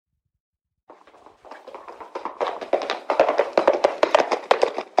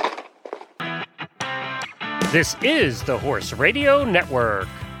This is the Horse Radio Network.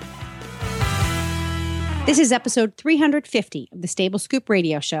 This is episode 350 of the Stable Scoop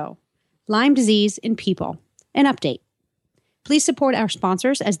Radio Show, Lyme Disease in People, an update. Please support our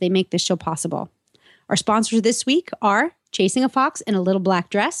sponsors as they make this show possible. Our sponsors this week are Chasing a Fox in a Little Black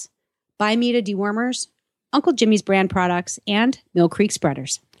Dress, Bimeda Dewormers, Uncle Jimmy's Brand Products, and Mill Creek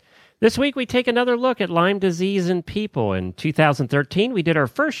Spreaders. This week, we take another look at Lyme disease in people. In 2013, we did our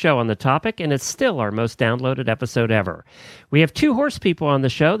first show on the topic, and it's still our most downloaded episode ever. We have two horse people on the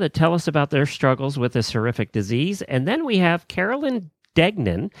show that tell us about their struggles with this horrific disease, and then we have Carolyn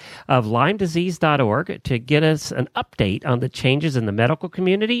Degnan of LymeDisease.org to get us an update on the changes in the medical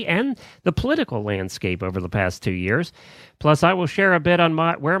community and the political landscape over the past 2 years. Plus, I will share a bit on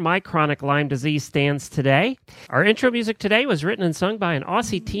where my chronic Lyme disease stands today. Our intro music today was written and sung by an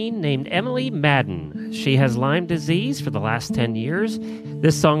Aussie teen named Emily Madden. She has Lyme disease for the last 10 years.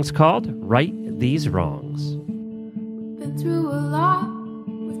 This song's called Right These Wrongs. We've been through a lot,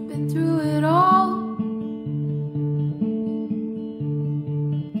 we've been through it all.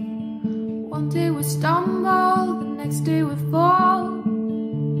 One day we stumble, the next day we fall.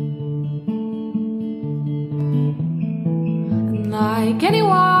 And like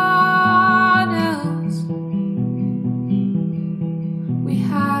anyone else, we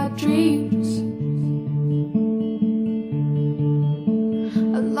had dreams.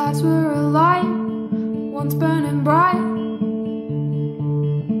 Our lives were alive, once burning bright.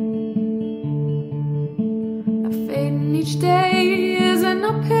 Now fading each day is an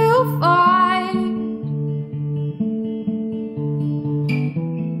uphill fight.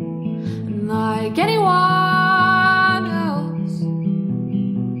 Like anyone else,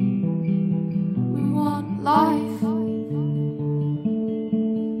 we want life.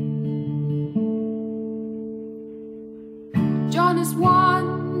 Join us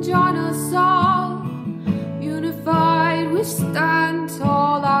one, join us all. Unified we stand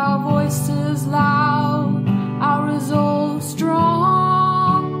tall, our voices loud, our resolve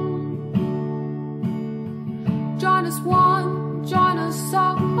strong. Join us one, join us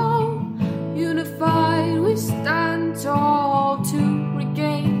all. Unified we stand tall to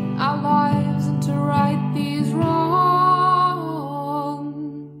regain our lives and to right these wrongs.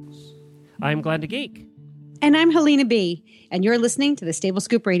 I'm Glenn the Geek. And I'm Helena B., and you're listening to the Stable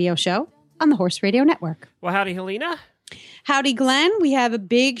Scoop Radio Show on the Horse Radio Network. Well, howdy, Helena. Howdy, Glenn. We have a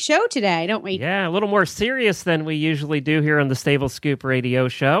big show today, don't we? Yeah, a little more serious than we usually do here on the Stable Scoop Radio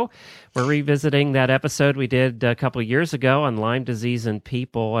Show. We're revisiting that episode we did a couple years ago on Lyme disease in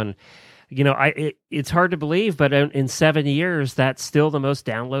people, and you know, it's hard to believe, but in 7 years, that's still the most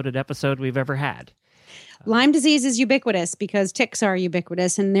downloaded episode we've ever had. Lyme disease is ubiquitous because ticks are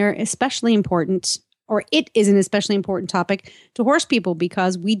ubiquitous, and they're especially important, or it is an especially important topic to horse people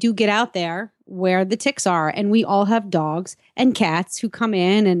because we do get out there where the ticks are, and we all have dogs and cats who come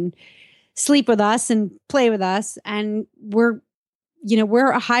in and sleep with us and play with us, and we're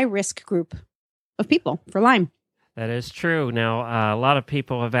a high-risk group of people for Lyme. That is true. Now, a lot of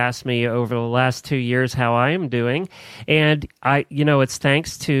people have asked me over the last 2 years how I am doing. And it's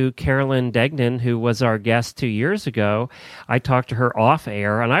thanks to Carolyn Degnan, who was our guest 2 years ago. I talked to her off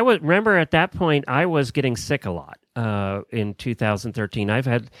air. And I remember at that point, I was getting sick a lot in 2013. I've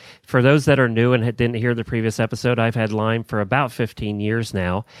had, for those that are new and didn't hear the previous episode, I've had Lyme for about 15 years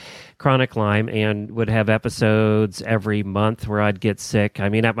now, chronic Lyme, and would have episodes every month where I'd get sick. I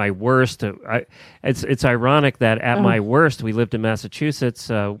mean, at my worst, it's ironic that at my worst, we lived in Massachusetts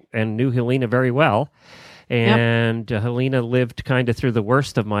and knew Helena very well. And Helena lived kind of through the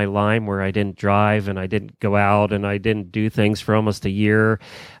worst of my Lyme, where I didn't drive and I didn't go out and I didn't do things for almost a year.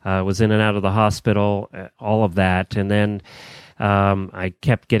 Was in and out of the hospital, all of that. And then I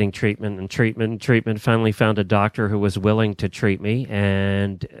kept getting treatment. Finally found a doctor who was willing to treat me.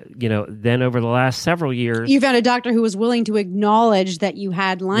 And, then over the last several years... You found a doctor who was willing to acknowledge that you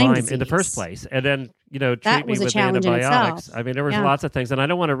had Lyme disease. In the first place. And then... treat that me was a with challenge antibiotics. in itself. I mean, there was lots of things, and I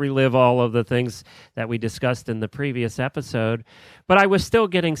don't want to relive all of the things that we discussed in the previous episode, but I was still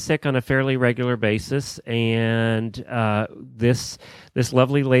getting sick on a fairly regular basis, and this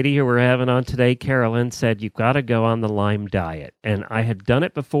lovely lady who we're having on today, Carolyn, said, you've got to go on the Lyme diet. And I had done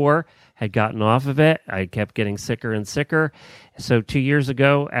it before, had gotten off of it. I kept getting sicker and sicker. So 2 years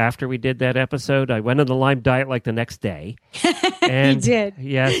ago, after we did that episode, I went on the Lyme diet like the next day. And, you did.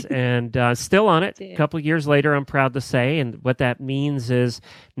 Yes, and still on it. A couple of years later, I'm proud to say, and what that means is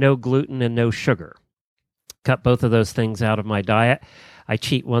no gluten and no sugar. Cut both of those things out of my diet. I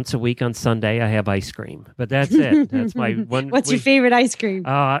cheat once a week on Sunday. I have ice cream, but that's it. That's my one. What's your favorite ice cream?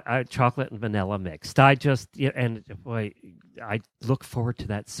 Chocolate and vanilla mixed. I I look forward to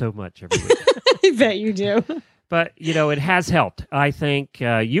that so much every week. I bet you do. But, it has helped. I think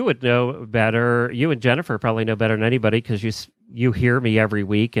you would know better. You and Jennifer probably know better than anybody because you hear me every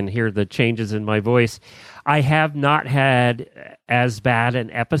week and hear the changes in my voice. I have not had as bad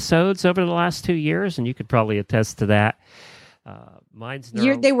an episodes over the last 2 years, and you could probably attest to that. Mine's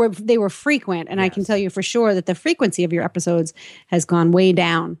they were frequent, and yes. I can tell you for sure that the frequency of your episodes has gone way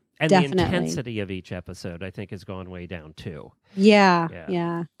down. And definitely. The intensity of each episode, I think, has gone way down too. Yeah.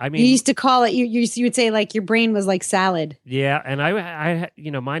 I mean, you used to call it. You would say like your brain was like salad. Yeah, and I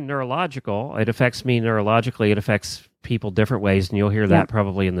mine neurological. It affects me neurologically. It affects people different ways, and you'll hear that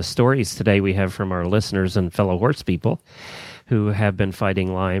probably in the stories today we have from our listeners and fellow horse people who have been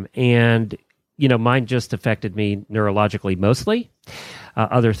fighting Lyme. And mine just affected me neurologically mostly.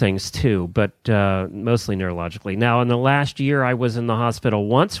 Other things too, but mostly neurologically. Now, in the last year, I was in the hospital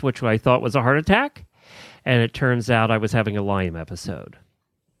once, which I thought was a heart attack, and it turns out I was having a Lyme episode.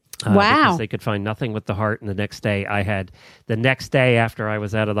 Wow. Because they could find nothing with the heart, and the next day after I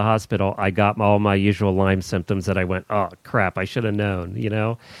was out of the hospital, I got all my usual Lyme symptoms that I went, oh, crap, I should have known,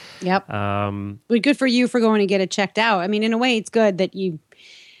 Yep. But good for you for going to get it checked out. I mean, in a way, it's good that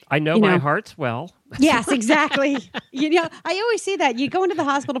I know my heart's well. Yes, exactly. I always say that. You go into the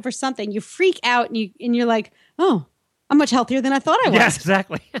hospital for something, you freak out, and you're like, oh, I'm much healthier than I thought I was. Yes,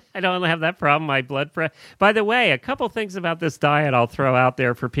 exactly. I don't have that problem. My blood pressure. By the way, a couple things about this diet I'll throw out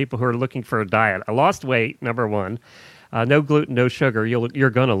there for people who are looking for a diet. I lost weight, number one. No gluten, no sugar. You're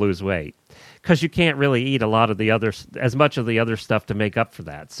going to lose weight because you can't really eat as much of the other stuff to make up for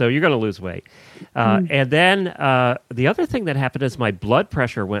that. So you're going to lose weight. And then the other thing that happened is my blood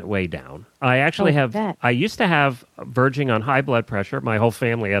pressure went way down. I actually I used to have verging on high blood pressure. My whole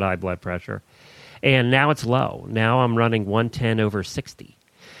family had high blood pressure. And now it's low. Now I'm running 110/60.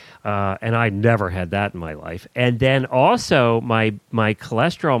 And I never had that in my life. And then also my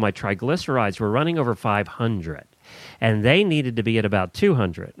cholesterol, my triglycerides were running over 500. And they needed to be at about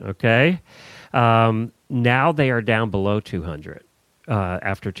 200, okay? Now they are down below 200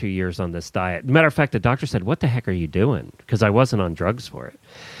 after 2 years on this diet. Matter of fact, the doctor said, what the heck are you doing? Because I wasn't on drugs for it.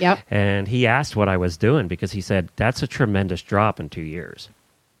 Yep. And he asked what I was doing because he said, that's a tremendous drop in 2 years.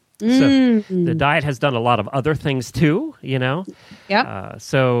 So the diet has done a lot of other things too, Yep.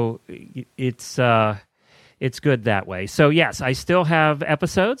 So it's good that way. So yes, I still have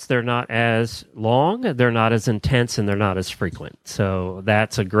episodes. They're not as long, they're not as intense, and they're not as frequent. So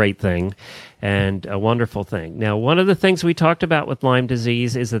that's a great thing and a wonderful thing. Now, one of the things we talked about with Lyme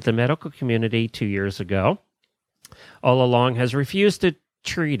disease is that the medical community 2 years ago all along has refused to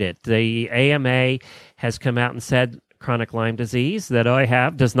treat it. The AMA has come out and said chronic Lyme disease that I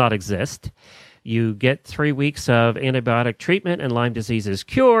have does not exist. You get 3 weeks of antibiotic treatment and Lyme disease is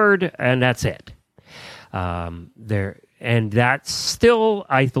cured, and that's it. And that's still,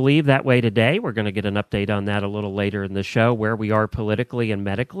 I believe, that way today. We're going to get an update on that a little later in the show, where we are politically and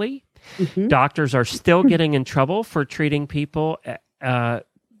medically. Mm-hmm. Doctors are still getting in trouble for treating people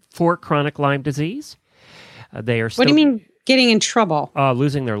for chronic Lyme disease. They are still. What do you mean getting in trouble?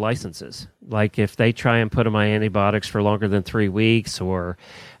 Losing their licenses. Like if they try and put them on antibiotics for longer than 3 weeks, or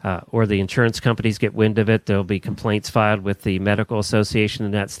the insurance companies get wind of it, there'll be complaints filed with the medical association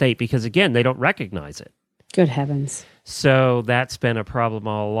in that state because, again, they don't recognize it. Good heavens. So that's been a problem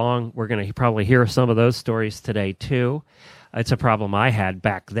all along. We're going to probably hear some of those stories today, too. It's a problem I had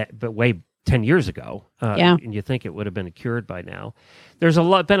but way 10 years ago. And you think it would have been cured by now. There's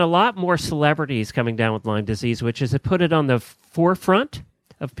been a lot more celebrities coming down with Lyme disease, which is to put it on the forefront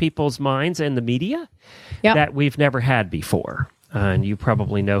of people's minds and the media that we've never had before. And you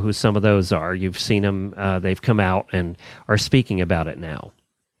probably know who some of those are. You've seen them. They've come out and are speaking about it now.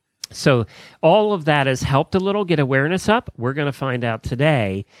 So all of that has helped a little get awareness up. We're going to find out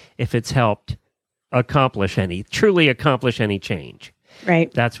today if it's helped truly accomplish any change. Right.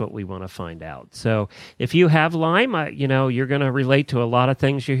 That's what we want to find out. So if you have Lyme, you're going to relate to a lot of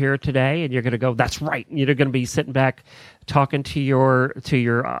things you hear today, and you're going to go, that's right. And you're going to be sitting back talking to your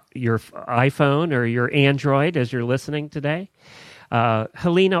iPhone or your Android as you're listening today.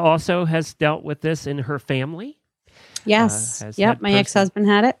 Helena also has dealt with this in her family. Yes. My ex-husband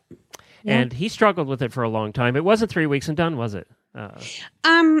had it. Yeah. And he struggled with it for a long time. It wasn't 3 weeks and done, was it? No,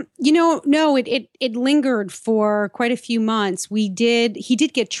 it lingered for quite a few months. He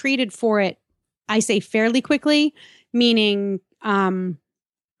did get treated for it, I say fairly quickly, meaning,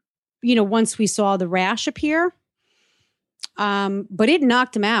 once we saw the rash appear, but it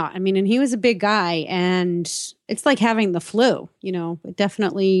knocked him out. I mean, and he was a big guy, and it's like having the flu, it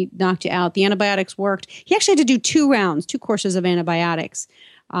definitely knocked you out. The antibiotics worked. He actually had to do 2 courses of antibiotics.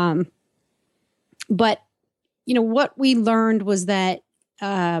 But what we learned was that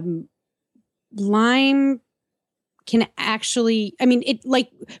Lyme can actually,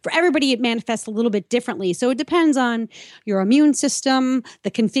 for everybody, it manifests a little bit differently. So it depends on your immune system,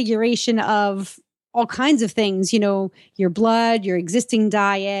 the configuration of all kinds of things, your blood, your existing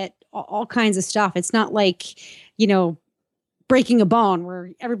diet, all kinds of stuff. It's not like, breaking a bone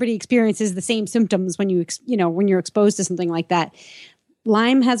where everybody experiences the same symptoms when when you're exposed to something like that.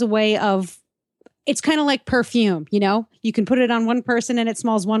 Lyme has a way of, it's kind of like perfume, you can put it on one person and it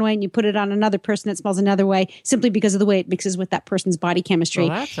smells one way, and you put it on another person, it smells another way, simply because of the way it mixes with that person's body chemistry.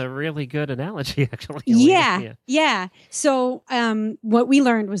 Well, that's a really good analogy, actually. Yeah. So what we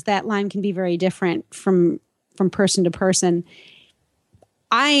learned was that Lyme can be very different from person to person.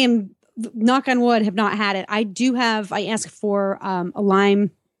 I am, knock on wood, have not had it. I ask for a Lyme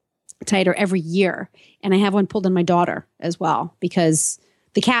titer every year, and I have one pulled on my daughter as well, because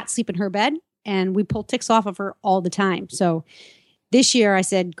the cats sleep in her bed and we pull ticks off of her all the time. So this year I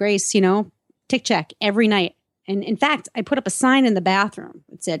said, Grace, tick check every night. And in fact, I put up a sign in the bathroom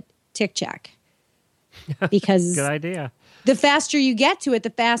that said tick check, because good idea. The faster you get to it, the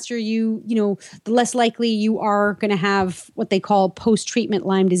faster the less likely you are going to have what they call post-treatment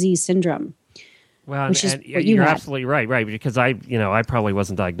Lyme disease syndrome. Well, and you're absolutely right, because I probably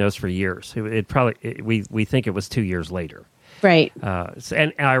wasn't diagnosed for years. We think it was 2 years later. Right.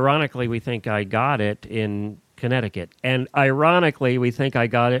 And ironically, we think I got it in Connecticut. And ironically, we think I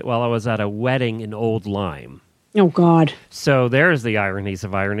got it while I was at a wedding in Old Lyme. Oh, God. So there's the ironies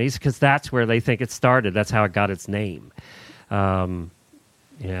of ironies, because that's where they think it started. That's how it got its name.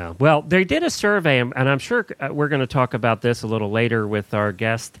 Yeah. Well, they did a survey, and I'm sure we're going to talk about this a little later with our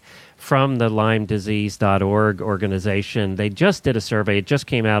guest from the LymeDisease.org organization. They just did a survey. It just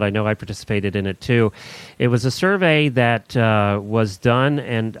came out. I know I participated in it too. It was a survey that was done,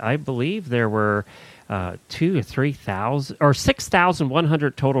 and I believe there were 2,000 or 3,000 or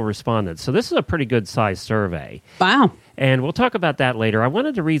 6,100 total respondents. So this is a pretty good sized survey. Wow. And we'll talk about that later. I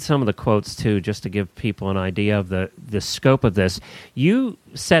wanted to read some of the quotes, too, just to give people an idea of the scope of this. You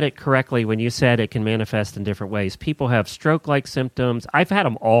said it correctly when you said it can manifest in different ways. People have stroke-like symptoms. I've had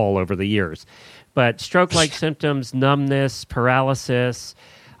them all over the years. But stroke-like symptoms, numbness, paralysis,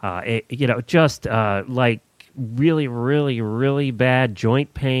 like really, really, really bad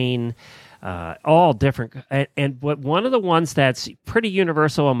joint pain, all different. And one of the ones that's pretty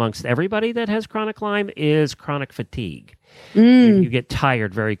universal amongst everybody that has chronic Lyme is chronic fatigue. You get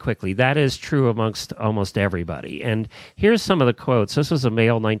tired very quickly. That is true amongst almost everybody. And here's some of the quotes. This was a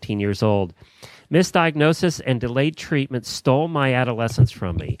male, 19 years old. Misdiagnosis and delayed treatment stole my adolescence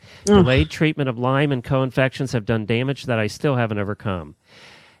from me. Delayed treatment of Lyme and co-infections have done damage that I still haven't overcome.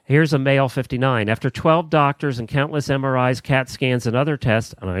 Here's a male, 59. After 12 doctors and countless MRIs, CAT scans, and other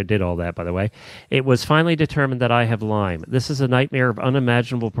tests, and I did all that, by the way, it was finally determined that I have Lyme. This is a nightmare of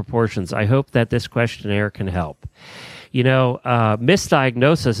unimaginable proportions. I hope that this questionnaire can help.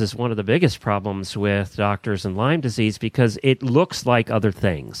 Misdiagnosis is one of the biggest problems with doctors and Lyme disease because it looks like other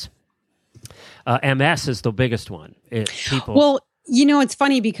things. MS is the biggest one. Well, it's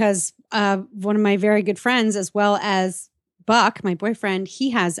funny because one of my very good friends, as well as Buck, my boyfriend, he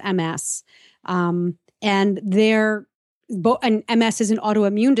has MS, and and MS is an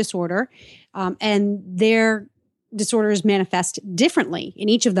autoimmune disorder, and their disorders manifest differently in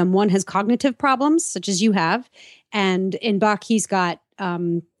each of them. One has cognitive problems, such as you have, and in Buck, he's got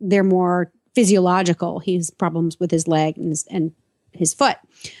they're more physiological. He has problems with his leg and his foot.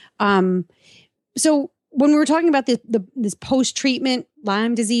 So when we were talking about this post-treatment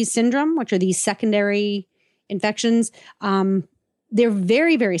Lyme disease syndrome, which are these secondary infections, they're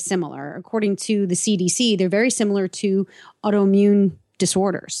very, very similar. According to the CDC, they're very similar to autoimmune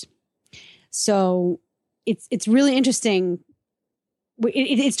disorders. So it's really interesting.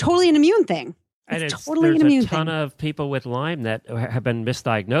 It's totally an immune thing. There's a ton of people with Lyme that have been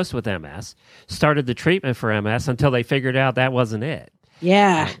misdiagnosed with MS, started the treatment for MS until they figured out that wasn't it.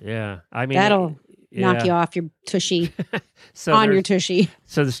 Yeah. Yeah. I mean, that'll knock you off your tushy, your tushy.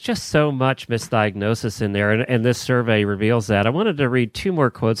 So there's just so much misdiagnosis in there, and this survey reveals that. I wanted to read two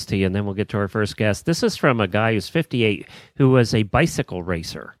more quotes to you, and then we'll get to our first guest. This is from a guy who's 58 who was a bicycle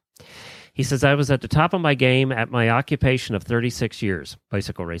racer. He says, I was at the top of my game at my occupation of 36 years,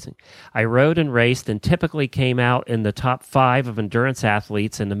 bicycle racing. I rode and raced and typically came out in the top 5 of endurance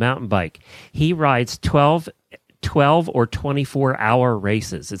athletes in the mountain bike. He rides 12 or 24-hour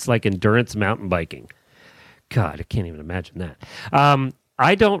races. It's like endurance mountain biking. God, I can't even imagine that.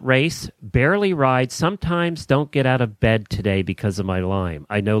 I don't race, barely ride, sometimes don't get out of bed today because of my Lyme.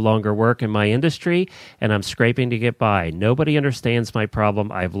 I no longer work in my industry, and I'm scraping to get by. Nobody understands my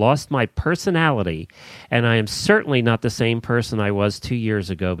problem. I've lost my personality, and I am certainly not the same person I was 2 years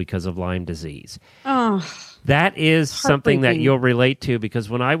ago because of Lyme disease. Oh, That is something that heartbreaking. you'll relate to, because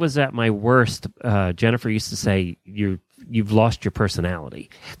when I was at my worst, Jennifer used to say, you've lost your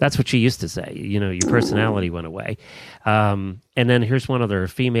personality. That's what she used to say. Your personality went away. And then here's one other,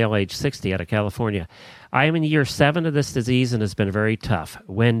 female, age 60, out of California. I am in year 7 of this disease and it's been very tough.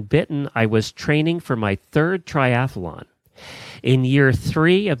 When bitten, I was training for my 3rd triathlon. In year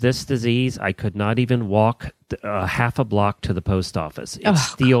 3 of this disease, I could not even walk half a block to the post office. It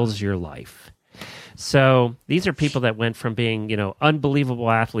steals your life. So these are people that went from being, unbelievable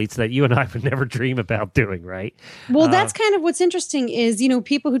athletes that you and I would never dream about doing, right? Well, that's kind of what's interesting is,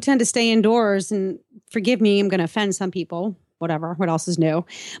 people who tend to stay indoors, and forgive me, I'm going to offend some people, whatever, what else is new?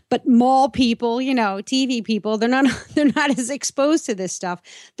 But mall people, TV people, they're not as exposed to this stuff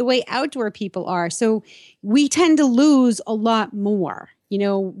the way outdoor people are. So we tend to lose a lot more.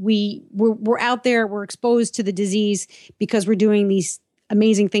 We're out there, we're exposed to the disease because we're doing these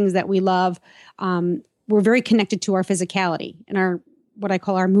amazing things that we love. We're very connected to our physicality and our, what I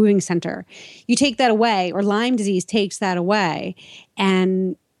call our moving center. You take that away, or Lyme disease takes that away,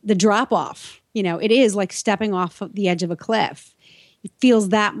 and the drop off, it is like stepping off of the edge of a cliff. It feels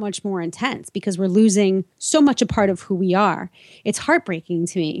that much more intense because we're losing so much a part of who we are. It's heartbreaking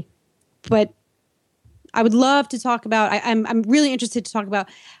to me, but I would love to talk about, I'm really interested to talk about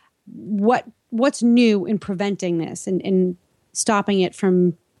what's new in preventing this and stopping it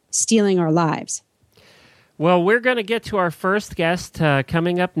from stealing our lives. Well, we're going to get to our first guest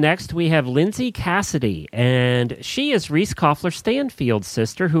coming up next. We have Lindsay Cassidy, and she is Reese Koffler-Stanfield's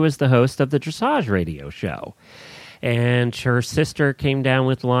sister, who is the host of the Dressage Radio Show. And her sister came down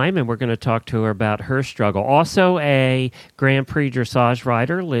with Lyme, and we're going to talk to her about her struggle. Also a Grand Prix dressage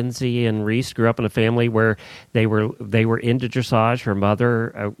rider. Lindsay and Reese grew up in a family where they were into dressage. Her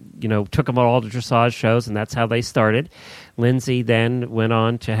mother, took them on all the dressage shows, and that's how they started. Lindsay then went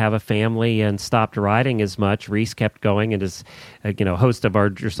on to have a family and stopped riding as much. Reese kept going and is, host of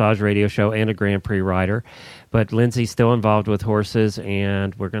our dressage radio show and a Grand Prix rider. But Lindsay's still involved with horses,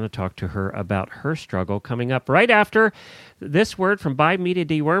 and we're going to talk to her about her struggle coming up right after this word from Biomedia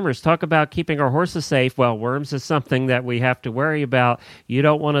Dewormers. Talk about keeping our horses safe. Well, worms is something that we have to worry about. You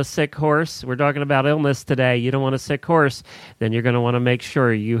don't want a sick horse. We're talking about illness today. You don't want a sick horse. Then you're going to want to make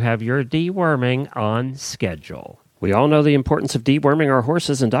sure you have your deworming on schedule. We all know the importance of deworming our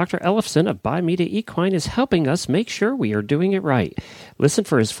horses, and Dr. Ellefson of Biomedia Equine is helping us make sure we are doing it right. Listen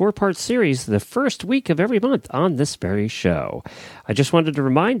for his 4-part series the first week of every month on this very show. I just wanted to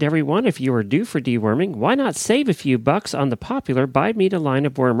remind everyone, if you are due for deworming, why not save a few bucks on the popular Biomedia line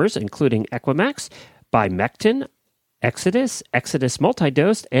of wormers, including Equimax, Bimectin, Exodus, Exodus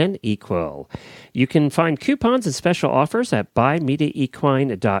Multidose, and Equil. You can find coupons and special offers at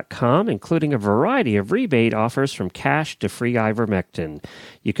buymediaequine.com, including a variety of rebate offers from cash to free ivermectin.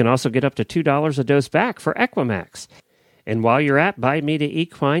 You can also get up to $2 a dose back for Equimax. And while you're at Biomedia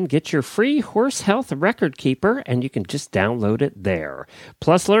Equine, get your free horse health record keeper, and you can just download it there.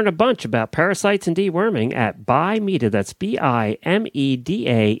 Plus, learn a bunch about parasites and deworming at Biomedia, that's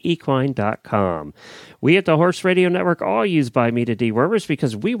BIMEDA, equine.com. We at the Horse Radio Network all use Biomedia dewormers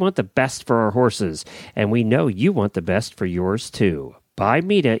because we want the best for our horses, and we know you want the best for yours too.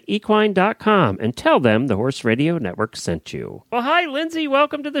 BuyMediaEquine.com, and tell them the Horse Radio Network sent you. Well, hi, Lindsay.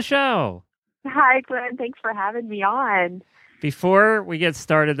 Welcome to the show. Hi, Glenn. Thanks for having me on. Before we get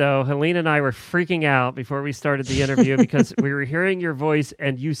started, though, Helene and I were freaking out before we started the interview because we were hearing your voice,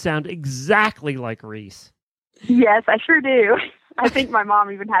 and you sound exactly like Reese. Yes, I sure do. I think my mom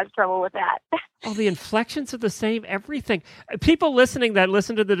even has trouble with that. Oh, the inflections are the same, everything. People listening that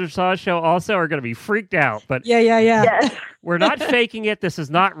listen to the Dressage Show also are going to be freaked out. But Yeah. Yes. we're not faking it. This is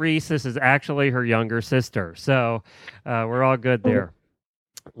not Reese. This is actually her younger sister. So we're all good there.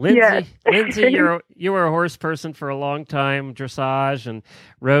 Lindsay, Yes. Lindsay, you were a horse person for a long time, dressage, and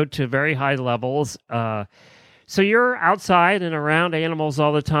rode to very high levels. So you're outside and around animals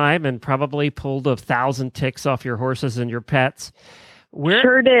all the time, and probably pulled 1,000 ticks off your horses and your pets.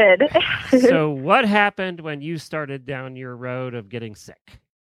 Sure did. So what happened when you started down your road of getting sick?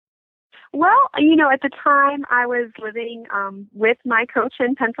 Well, at the time I was living with my coach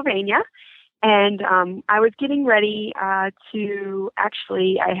in Pennsylvania. And I was getting ready I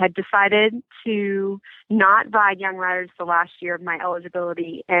had decided to not ride Young Riders the last year of my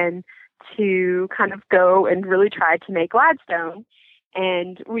eligibility and to kind of go and really try to make Gladstone.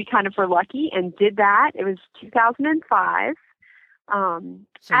 And we kind of were lucky and did that. It was 2005.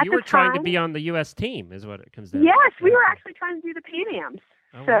 So at you the were trying to time, be on the U.S. team, is what it comes down to. yes, we were actually trying to do the Pan Ams.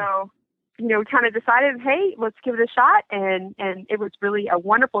 Oh, So, wow. we kind of decided, hey, let's give it a shot. And it was really a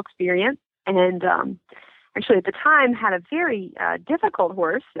wonderful experience. And actually, at the time, had a very difficult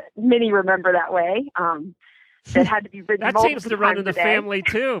horse. Many remember that way. That had to be ridden That multiple seems to run in times the a day. family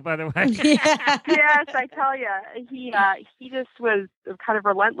too, by the way. Yeah. Yes, I tell you, he just was kind of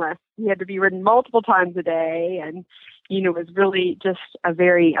relentless. He had to be ridden multiple times a day, and was really just a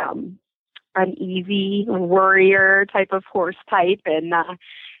very uneasy worrier type of horse type, and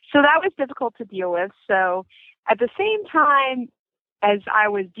so that was difficult to deal with. So at the same time as I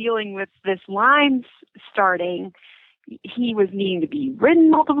was dealing with this Lyme starting, he was needing to be ridden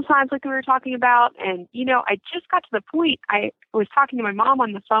multiple times like we were talking about. And, I just got to the point, I was talking to my mom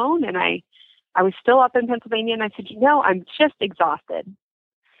on the phone, and I was still up in Pennsylvania, and I said, I'm just exhausted.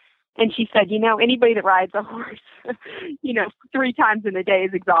 And she said, anybody that rides a horse, 3 times in a day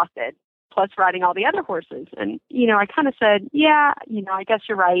is exhausted, plus riding all the other horses. And, I kind of said, yeah, I guess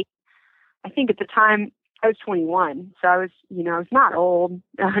you're right. I think at the time I was 21, so I was not old,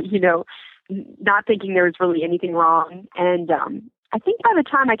 not thinking there was really anything wrong. And I think by the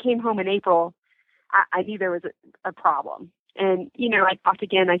time I came home in April, I knew there was a problem. And, I talked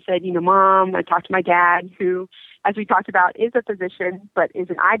again, I said, Mom, I talked to my dad, who, as we talked about, is a physician, but is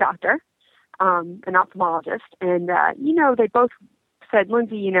an eye doctor, an ophthalmologist. And, they both said,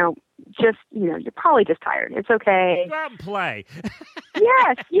 Lindsay, you're probably just tired. It's okay. Go out and play.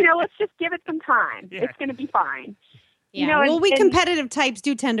 Yes. Let's just give it some time. Yeah. It's going to be fine. Yeah. We competitive types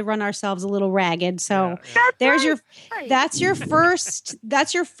do tend to run ourselves a little ragged. So there's that's your first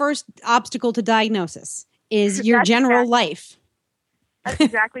obstacle to diagnosis is your general life. That's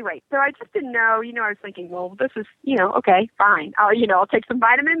exactly right. So I just didn't know, I was thinking, well, this is, okay, fine. I'll take some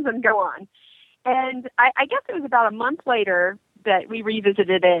vitamins and go on. And I guess it was about a month later that we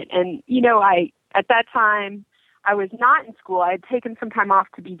revisited it. And, at that time, I was not in school. I had taken some time off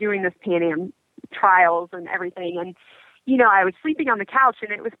to be doing this Pan Am trials and everything. And, I was sleeping on the couch,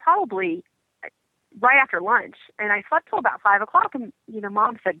 and it was probably right after lunch. And I slept till about 5 o'clock. And,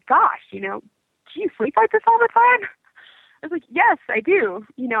 Mom said, gosh, do you sleep like this all the time? I was like, yes, I do.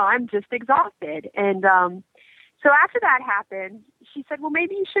 I'm just exhausted. And so after that happened, she said, well,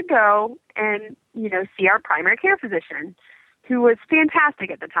 maybe you should go and, see our primary care physician, who was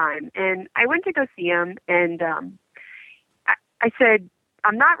fantastic at the time. And I went to go see him, and I said,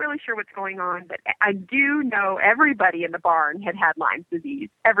 I'm not really sure what's going on, but I do know everybody in the barn had Lyme's disease.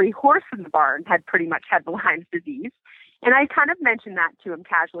 Every horse in the barn had pretty much had the Lyme's disease. And I kind of mentioned that to him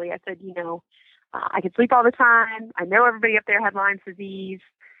casually. I said, I could sleep all the time. I know everybody up there had Lyme's disease.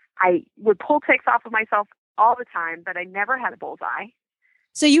 I would pull ticks off of myself all the time, but I never had a bullseye.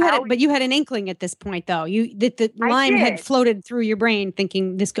 So you had an inkling at this point, though. The Lyme had floated through your brain,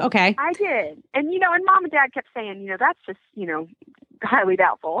 thinking this. Okay, I did, and and Mom and Dad kept saying, that's just highly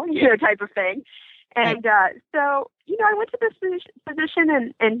doubtful, type of thing. And so I went to this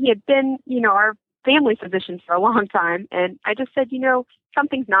physician, and he had been our family physician for a long time, and I just said,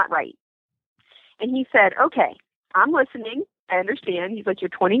 something's not right. And he said, okay, I'm listening. I understand. He's like, you're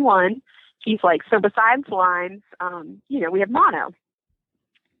 21. He's like, so besides Lyme's, we have mono,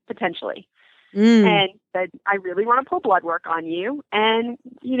 potentially. And said, I really want to pull blood work on you. And,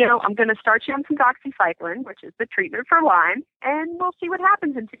 I'm going to start you on some doxycycline, which is the treatment for Lyme, and we'll see what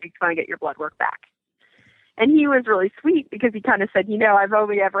happens in 2 weeks when I get your blood work back. And he was really sweet because he kind of said, I've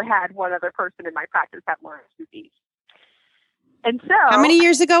only ever had one other person in my practice have Lyme's disease. And so... How many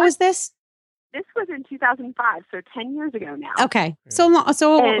years ago was this? This was in 2005, so 10 years ago now. Okay. So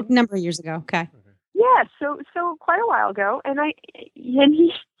a number of years ago. Okay. Yeah, so quite a while ago. And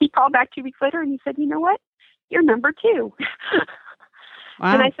he called back 2 weeks later, and he said, you know what? You're number 2.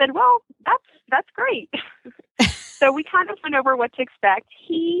 Wow. And I said, well, that's great. So we kind of went over what to expect.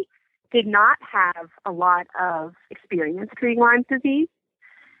 He did not have a lot of experience treating Lyme's disease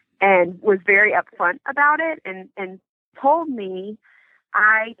and was very upfront about it and told me,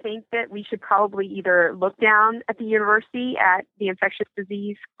 I think that we should probably either look down at the university at the infectious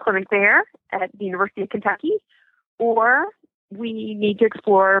disease clinic there at the University of Kentucky, or we need to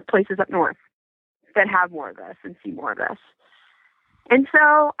explore places up north that have more of this and see more of this. And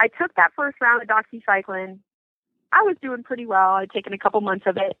so I took that first round of doxycycline. I was doing pretty well. I'd taken a couple months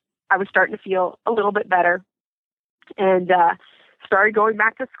of it. I was starting to feel a little bit better and started going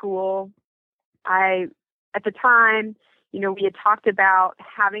back to school. At the time, we had talked about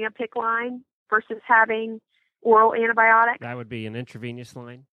having a PICC line versus having oral antibiotic. That would be an intravenous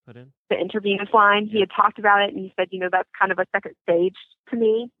line put in? The intravenous line. Yeah. He had talked about it, and he said, that's kind of a second stage to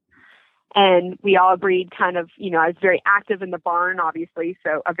me. And we all agreed kind of, I was very active in the barn, obviously,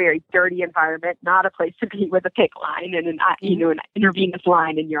 so a very dirty environment, not a place to be with a PICC line and an intravenous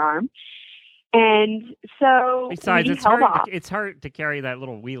line in your arm. And so besides, we it's held hard. off. It's hard to carry that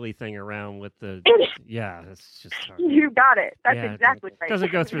little wheelie thing around with the. Yeah, it's just hard. You got it. That's Yeah, exactly right.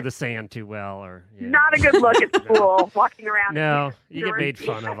 Doesn't go through the sand too well, or not a good look at school walking around. No, you get made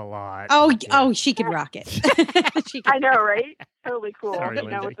fun of a lot. Oh, she could rock it. I know, right? Totally cool. Sorry,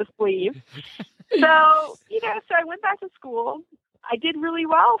 with the sleeve. So so I went back to school. I did really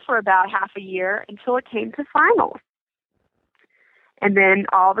well for about half a year until it came to finals. And then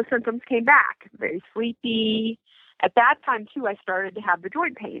all the symptoms came back. Very sleepy. At that time, too, I started to have the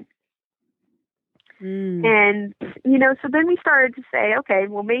joint pain. And, so then we started to say, okay,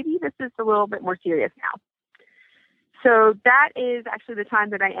 well, maybe this is a little bit more serious now. So that is actually the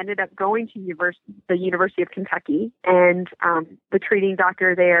time that I ended up going to the University of Kentucky. And the treating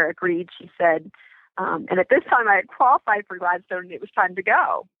doctor there agreed. She said, and at this time I had qualified for Gladstone and it was time to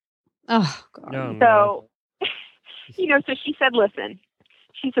go. Oh, God. No. So she said, listen,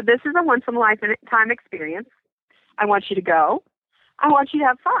 this is a once in a lifetime experience. I want you to go. I want you to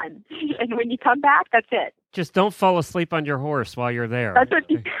have fun. And when you come back, that's it. Just don't fall asleep on your horse while you're there. That's what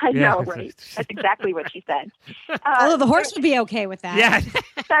I know, right? That's exactly what she said. Although the horse would be okay with that. Yeah.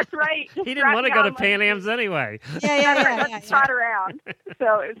 That's right. He didn't want to go to Pan Am's anyway. Yeah. Trot around.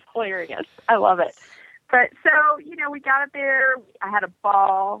 So it was hilarious. I love it. But so, we got up there. I had a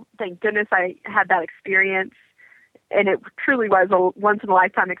ball. Thank goodness I had that experience. And it truly was a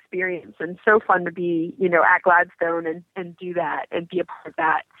once-in-a-lifetime experience and so fun to be, at Gladstone and do that and be a part of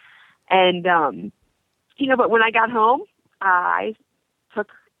that. And, but when I got home, I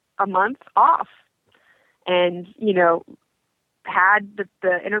took a month off and, had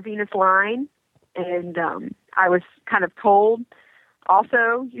the intravenous line. And I was kind of told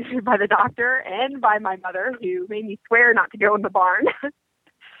also by the doctor and by my mother, who made me swear not to go in the barn,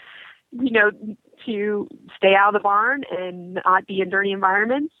 to stay out of the barn and not be in dirty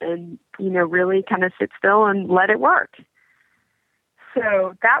environments and, really kind of sit still and let it work.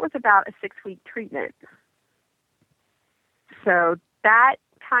 So that was about a 6-week treatment. So that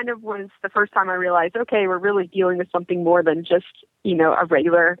kind of was the first time I realized, okay, we're really dealing with something more than just, a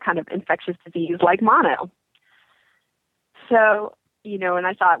regular kind of infectious disease like mono. So, and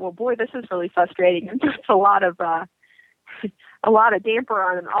I thought, well, boy, this is really frustrating. And there's a lot of damper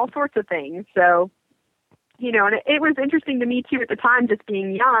on all sorts of things. So, and it was interesting to me too at the time, just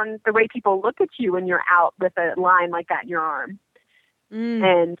being young, the way people look at you when you're out with a line like that in your arm.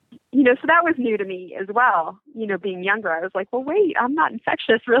 And, so that was new to me as well. Being younger, I was like, well, wait, I'm not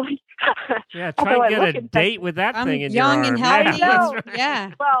infectious, really. Yeah, try and get a date with that thing in your arm. Young and healthy. Yeah. Right.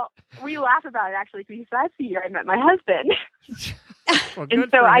 Yeah. Well, we laugh about it, actually, because that's the year I met my husband. Well, and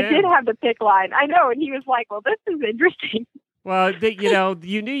so I did have the PICC line. I know, and he was like, well, this is interesting. Well,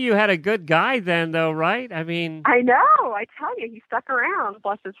 you knew you had a good guy then, though, right? I mean... I know. I tell you, he stuck around,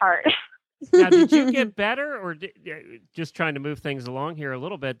 bless his heart. Now, did you get better, or just trying to move things along here a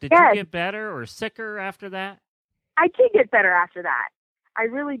little bit, did you get better or sicker after that? I did get better after that. I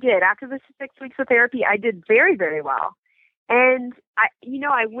really did. After the 6 weeks of therapy, I did very, very well. And,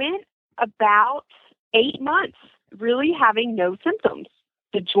 I went about 8 months really having no symptoms.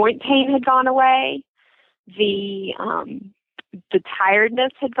 The joint pain had gone away. The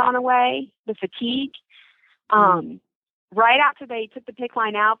tiredness had gone away, the fatigue. Right after they took the PICC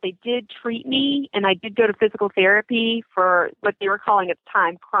line out, they did treat me, and I did go to physical therapy for what they were calling at the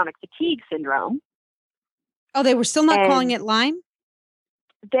time chronic fatigue syndrome. Oh, they were still not calling it Lyme?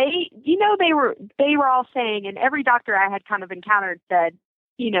 They were all saying, and every doctor I had kind of encountered said,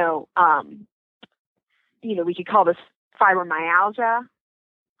 we could call this fibromyalgia,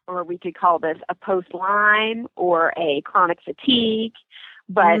 or we could call this a post-Lyme or a chronic fatigue.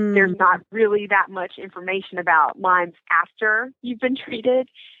 But there's not really that much information about Lyme's after you've been treated.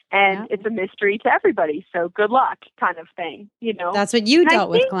 And it's a mystery to everybody. So good luck kind of thing, That's what you dealt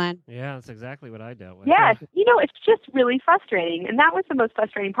with, Glenn. Yeah, that's exactly what I dealt with. Yes. It's just really frustrating. And that was the most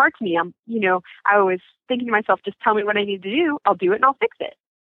frustrating part to me. I was thinking to myself, just tell me what I need to do. I'll do it and I'll fix it.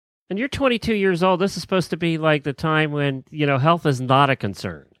 And you're 22 years old. This is supposed to be like the time when, health is not a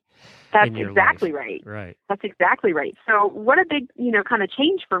concern. That's exactly right. Right. That's exactly right. So what a big, kind of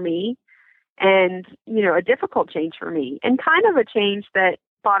change for me, and, a difficult change for me, and kind of a change that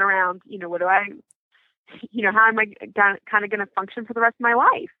thought around, what do I, how am I kind of going to function for the rest of my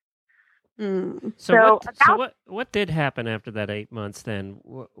life? So what did happen after that 8 months then?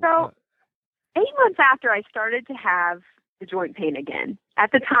 8 months after, I started to have the joint pain again.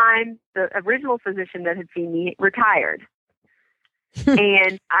 At the time, the original physician that had seen me retired.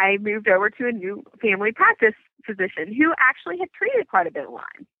 And I moved over to a new family practice physician who actually had treated quite a bit of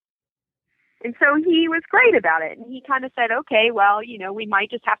Lyme. And so he was great about it. And he kind of said, okay, well, we might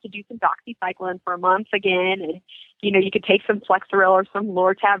just have to do some doxycycline for a month again. And, you could take some Flexeril or some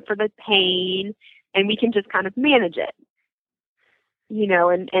Lortab for the pain, and we can just kind of manage it.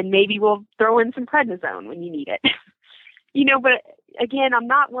 And maybe we'll throw in some prednisone when you need it. But again, I'm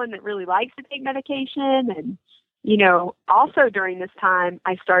not one that really likes to take medication. And, also during this time,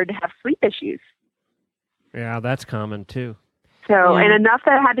 I started to have sleep issues. Yeah, that's common too. So, and enough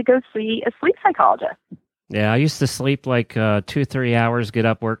that I had to go see a sleep psychologist. Yeah, I used to sleep like 2-3 hours, get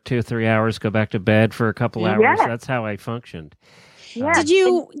up, work 2-3 hours, go back to bed for a couple hours. Yeah. That's how I functioned. Yeah. Did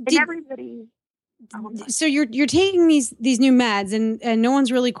you? And everybody. So you're taking these new meds, and no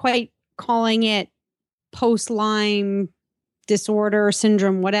one's really quite calling it post-Lyme disorder,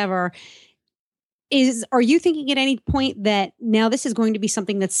 syndrome, whatever. Are you thinking at any point that now this is going to be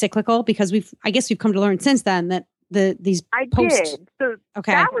something that's cyclical? Because I guess we've come to learn since then that these I post. did. So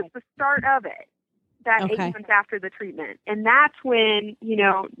that was the start of it. That 8 months after the treatment, and that's when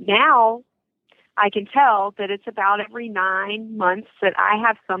now I can tell that it's about every 9 months that I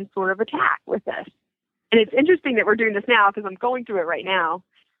have some sort of attack with this. And it's interesting that we're doing this now because I'm going through it right now.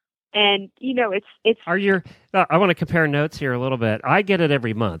 And, it's... I want to compare notes here a little bit. I get it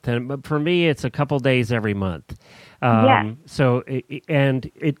every month. And for me, it's a couple days every month. So,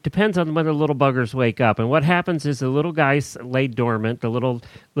 it depends on when the little buggers wake up. And what happens is the little guys lay dormant, the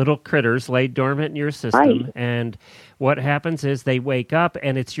little critters lay dormant in your system. Right. And what happens is they wake up,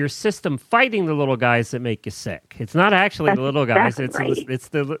 and it's your system fighting the little guys that make you sick. It's not actually the little guys. It's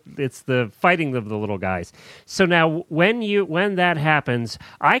the fighting of the little guys. So now when that happens,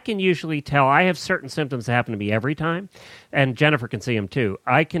 I can usually tell. I have certain symptoms that happen to me every time, and Jennifer can see them too.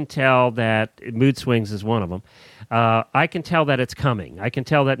 I can tell that mood swings is one of them. I can tell that it's coming. I can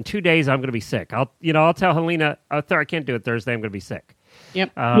tell that in 2 days I'm going to be sick. I'll tell Helena, I can't do it Thursday. I'm going to be sick.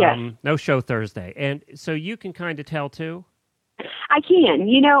 Yep. No show Thursday. And so you can kind of tell too? I can,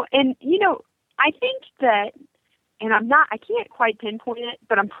 I think that, and I can't quite pinpoint it,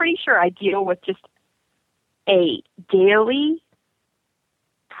 but I'm pretty sure I deal with just a daily,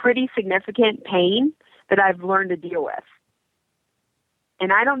 pretty significant pain that I've learned to deal with.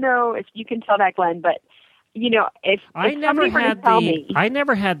 And I don't know if you can tell that, Glenn, but if I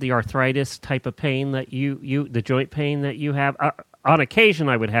never had the arthritis type of pain that the joint pain that you have. On occasion,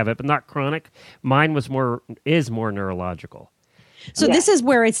 I would have it, but not chronic. Mine is more neurological. So this is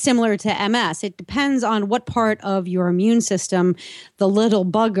where it's similar to MS. It depends on what part of your immune system the little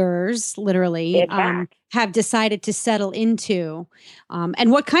buggers, literally, have decided to settle into,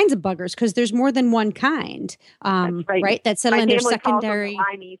 and what kinds of buggers, because there's more than one kind, right? That settle in their secondary.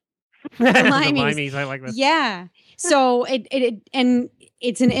 The limeys, I like that. Yeah. So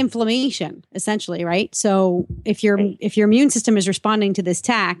it's an inflammation essentially, right? So if your immune system is responding to this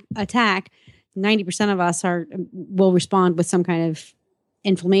attack, 90% of us will respond with some kind of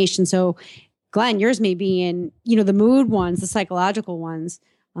inflammation. So Glenn, yours may be in, the mood ones, the psychological ones,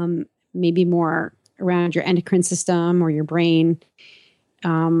 maybe more around your endocrine system or your brain.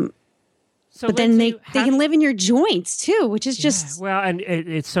 But then they can live in your joints too, which is just... Well, and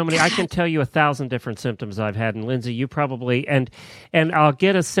it's so many. I can tell you 1,000 different symptoms I've had. And Lindsay, you probably... And I'll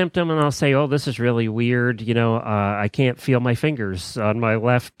get a symptom and I'll say, oh, this is really weird. I can't feel my fingers on my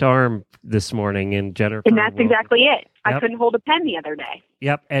left arm this morning. And Jennifer... And that's exactly it. Yep. I couldn't hold a pen the other day.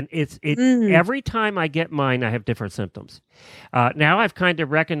 Yep. And every time I get mine, I have different symptoms. Now I've kind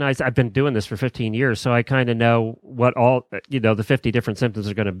of recognized, I've been doing this for 15 years, so I kind of know what all, the 50 different symptoms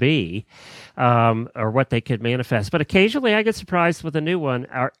are going to be, or what they could manifest. But occasionally I get surprised with a new one.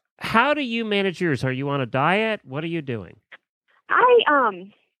 How do you manage yours? Are you on a diet? What are you doing? I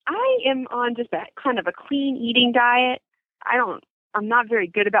am on just a kind of a clean eating diet. I'm not very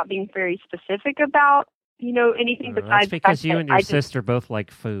good about being very specific about anything besides... That's because you and your sister both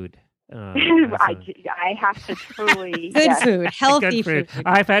like food. I have to totally... Good food, healthy good food.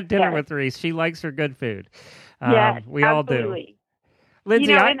 I've had dinner with Reese. She likes her good food. We all do.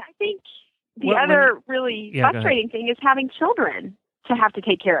 Lindsay, and I think the other really frustrating thing is having children to have to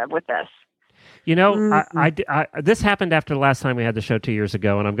take care of with this. This happened after the last time we had the show 2 years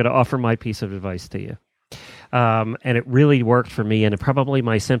ago, and I'm going to offer my piece of advice to you. And it really worked for me, and probably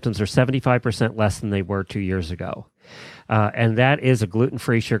my symptoms are 75% less than they were 2 years ago. And that is a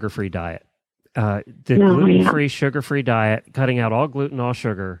gluten-free, sugar-free diet. Gluten-free, sugar-free diet, cutting out all gluten, all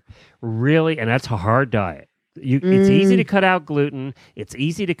sugar, really, and that's a hard diet. It's easy to cut out gluten. It's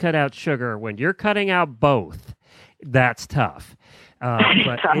easy to cut out sugar. When you're cutting out both, that's tough.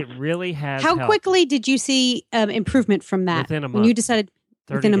 But it really has How helped. quickly did you see improvement from that? Within a When you month. decided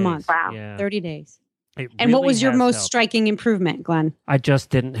 30 within a days. month? Wow. Yeah. 30 days. It And what really was your has most helped. striking improvement, Glenn? I just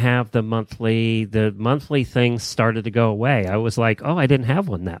didn't have the monthly things started to go away. I was like, oh, I didn't have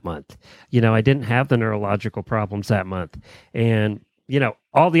one that month. I didn't have the neurological problems that month. And,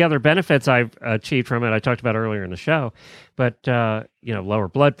 all the other benefits I've achieved from it, I talked about earlier in the show, but, lower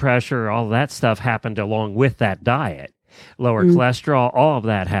blood pressure, all that stuff happened along with that diet. Lower cholesterol, all of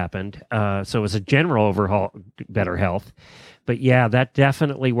that happened. So it was a general overhaul, better health. But yeah, that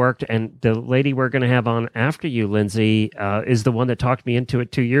definitely worked. And the lady we're going to have on after you, Lindsay, is the one that talked me into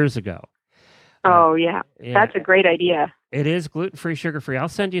it 2 years ago. Oh, yeah. That's a great idea. It is gluten-free, sugar-free. I'll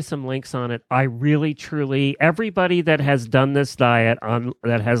send you some links on it. I really, truly, everybody that has done this diet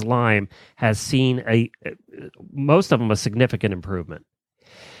that has Lyme has seen most of them a significant improvement.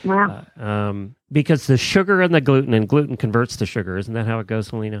 Wow. Because the sugar and gluten converts to sugar. Isn't that how it goes,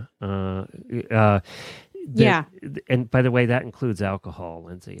 Helena? Yeah. And by the way, that includes alcohol,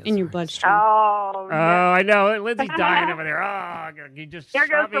 Lindsay. In your bloodstream. Oh, Oh, I know. Lindsay's dying over there. Oh, you just There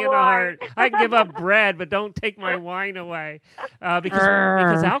shot goes me in the the wine. heart. I can give up bread, but don't take my wine away.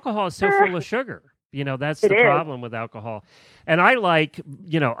 Because alcohol is so full of sugar. That's the problem with alcohol. And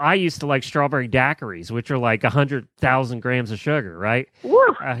I used to like strawberry daiquiris, which are like 100,000 grams of sugar, right?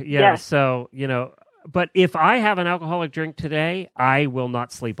 Woo. Yes. So, but if I have an alcoholic drink today, I will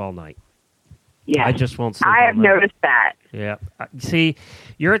not sleep all night. Yeah. I just won't sleep I all have night. noticed that. Yeah. See,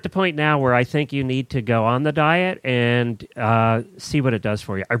 you're at the point now where I think you need to go on the diet and see what it does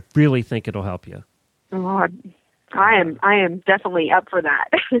for you. I really think it'll help you. Oh, I am definitely up for that.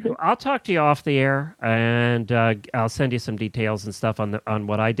 I'll talk to you off the air, and I'll send you some details and stuff on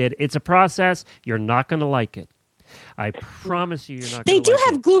what I did. It's a process. You're not going to like it. I promise you're not They going to do like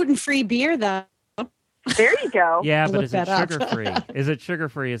have it. gluten-free beer, though. There you go. Yeah, I'll but look is it that up. sugar-free? Is it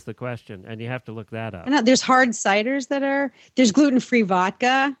sugar-free is the question, and you have to look that up. I know there's hard ciders there's gluten-free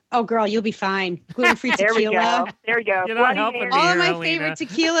vodka. Oh, girl, you'll be fine. Gluten-free There we tequila. go. There we go. You're not helping me. All of my Here, favorite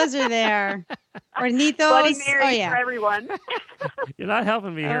Alina. tequilas are there. Hornitos. Bloody Mary Oh, for yeah. everyone. You're not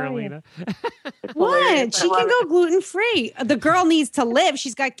helping me here, Oh, yeah. Alina. What? hilarious. I She can love go gluten-free. The girl needs to live.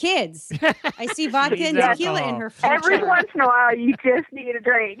 She's got kids. I see vodka needs and tequila alcohol. in her future. Every once in a while, you just need a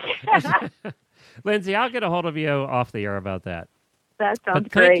drink. Lindsay, I'll get a hold of you off the air about that. That sounds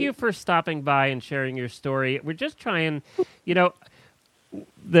But great. thank you for stopping by and sharing your story. We're just trying, we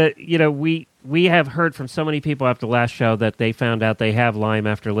have heard from so many people after the last show that they found out they have Lyme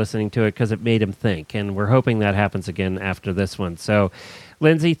after listening to it because it made them think, and we're hoping that happens again after this one. So,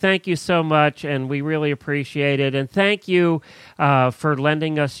 Lindsay, thank you so much, and we really appreciate it. And thank you for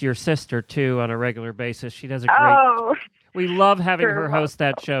lending us your sister too on a regular basis. She does a great. Oh, We love having Sure. her host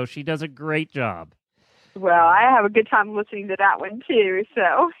that show. She does a great job. well, I have a good time listening to that one too.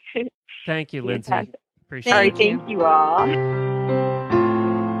 So, Thank you, Lindsay. Fantastic. Appreciate all it. right, thank you all.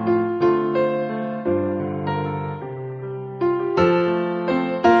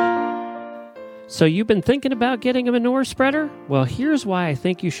 So you've been thinking about getting a manure spreader? Well, here's why I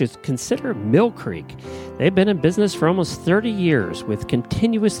think you should consider Mill Creek. They've been in business for almost 30 years with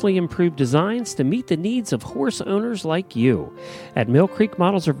continuously improved designs to meet the needs of horse owners like you. At Mill Creek,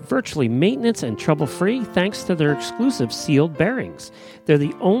 models are virtually maintenance and trouble-free thanks to their exclusive sealed bearings. They're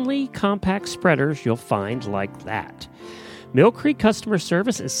the only compact spreaders you'll find like that. Mill Creek customer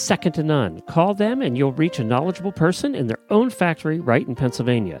service is second to none. Call them and you'll reach a knowledgeable person in their own factory right in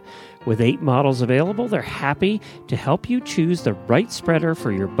Pennsylvania. With 8 models available, they're happy to help you choose the right spreader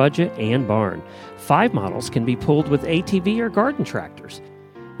for your budget and barn. 5 models can be pulled with ATV or garden tractors.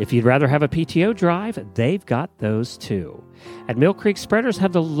 If you'd rather have a PTO drive, they've got those too. At Mill Creek, spreaders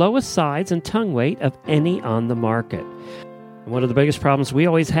have the lowest sides and tongue weight of any on the market. One of the biggest problems we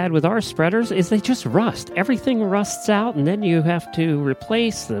always had with our spreaders is they just rust. Everything rusts out, and then you have to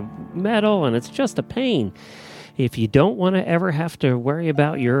replace the metal, and it's just a pain. If you don't want to ever have to worry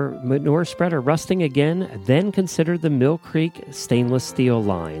about your manure spreader rusting again, then consider the Mill Creek stainless steel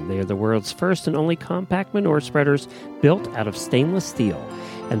line. They are the world's first and only compact manure spreaders built out of stainless steel,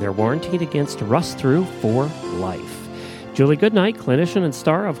 and they're warranted against rust-through for life. Julie Goodnight, clinician and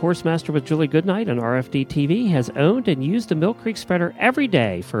star of Horsemaster with Julie Goodnight on RFD TV, has owned and used a Mill Creek spreader every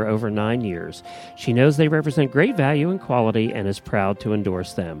day for over 9 years. She knows they represent great value and quality and is proud to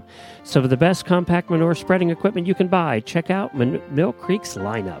endorse them. So for the best compact manure spreading equipment you can buy, check out Mill Creek's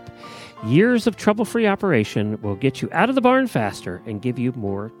lineup. Years of trouble-free operation will get you out of the barn faster and give you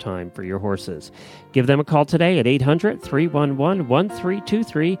more time for your horses. Give them a call today at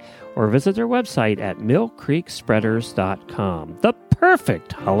 800-311-1323 or visit their website at millcreekspreaders.com. The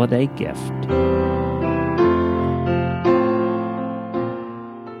perfect holiday gift.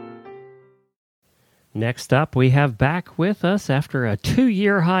 Next up, we have back with us after a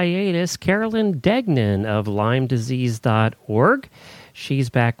 2-year hiatus, Carolyn Degnan of LymeDisease.org. She's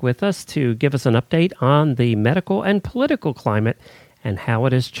back with us to give us an update on the medical and political climate and how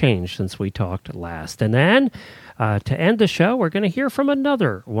it has changed since we talked last. And then, to end the show, we're going to hear from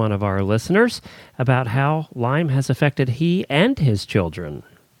another one of our listeners about how Lyme has affected he and his children.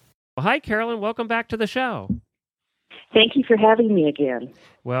 Well, hi, Carolyn. Welcome back to the show. Thank you for having me again.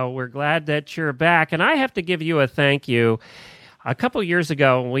 Well, we're glad that you're back. And I have to give you a thank you. A couple years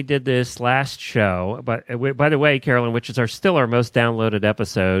ago, when we did this last show, but by the way, Carolyn, which is still our most downloaded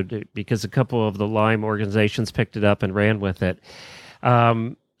episode, because a couple of the Lyme organizations picked it up and ran with it.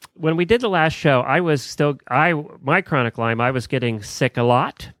 When we did the last show, my chronic Lyme, I was getting sick a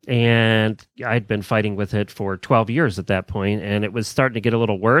lot, and I'd been fighting with it for 12 years at that point, and it was starting to get a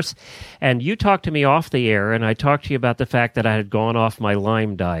little worse. And you talked to me off the air, and I talked to you about the fact that I had gone off my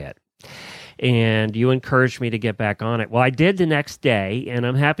Lyme diet. And you encouraged me to get back on it. Well, I did the next day, and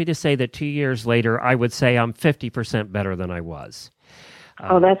I'm happy to say that 2 years later, I would say I'm 50% better than I was.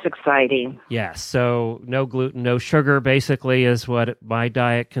 Oh, that's exciting. Yes. So no gluten, no sugar, basically, is what my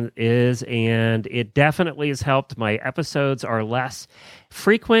diet is. And it definitely has helped. My episodes are less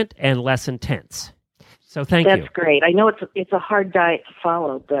frequent and less intense. So thank you. That's great. I know it's a hard diet to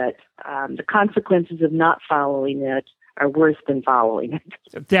follow, but the consequences of not following it are worse than following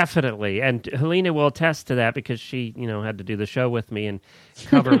it. Definitely. And Helena will attest to that because she, had to do the show with me and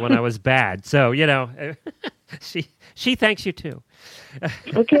cover when I was bad. So, she thanks you too.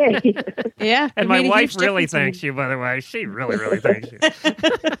 Okay. Yeah. And my wife really thanks you, by the way. She really, really thanks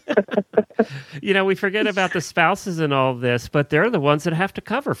you. We forget about the spouses and all this, but they're the ones that have to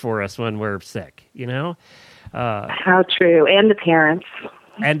cover for us when we're sick, How true. And the parents.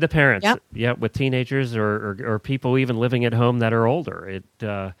 And the parents, Yep. With teenagers or people even living at home that are older. It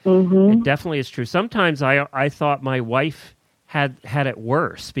definitely is true. Sometimes I thought my wife had it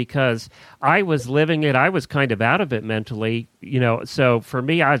worse because I was living it. I was kind of out of it mentally, so for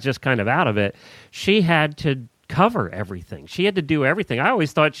me, I was just kind of out of it. She had to cover everything. She had to do everything. I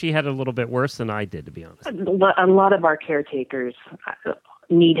always thought she had a little bit worse than I did, to be honest. A lot of our caretakers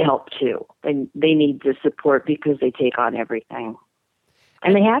need help too, and they need the support because they take on everything.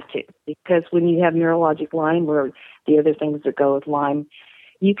 And they have to, because when you have neurologic Lyme or the other things that go with Lyme,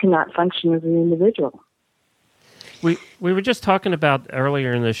 you cannot function as an individual. We were just talking about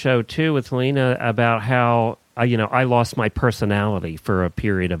earlier in the show, too, with Lena about how, I lost my personality for a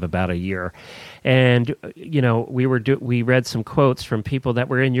period of about a year. And, we read some quotes from people that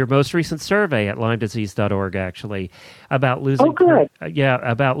were in your most recent survey at LymeDisease.org, actually, about losing,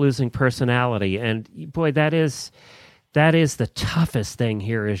 about losing personality. And, boy, that is the toughest thing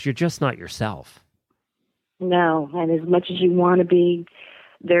here is you're just not yourself. No, and as much as you want to be,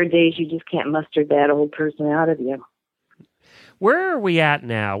 there are days you just can't muster that old person out of you. Where are we at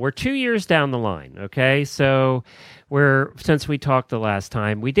now? We're 2 years down the line, okay? So since we talked the last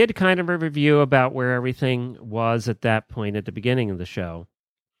time, we did kind of a review about where everything was at that point at the beginning of the show.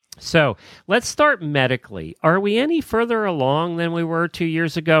 So let's start medically. Are we any further along than we were 2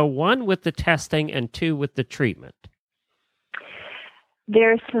 years ago? 1, with the testing, and 2, with the treatment.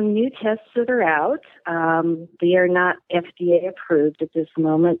 There are some new tests that are out. They are not FDA approved at this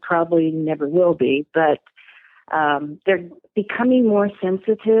moment, probably never will be, but they're becoming more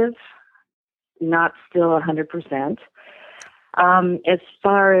sensitive, not still 100%. As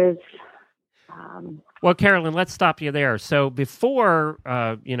far as... Well, Carolyn, let's stop you there. So before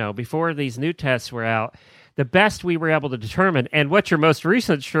these new tests were out, the best we were able to determine, and what your most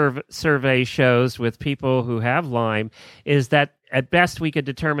recent survey shows with people who have Lyme, is that at best we could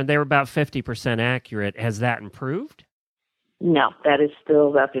determine they were about 50% accurate. Has that improved? No, that is still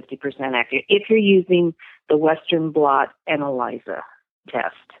about 50% accurate. If you're using the Western blot and ELISA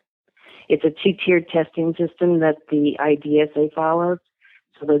test. It's a 2-tiered testing system that the IDSA follows.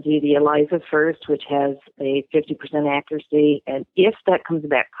 So they'll do the ELISA first, which has a 50% accuracy, and if that comes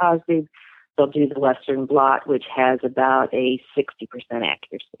back positive, they'll do the Western blot, which has about a 60%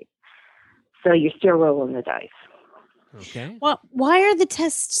 accuracy. So you're still rolling the dice. Okay. Well, why are the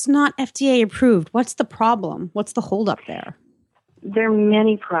tests not FDA approved? What's the problem? What's the holdup there? There are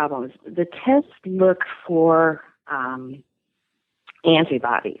many problems. The tests look for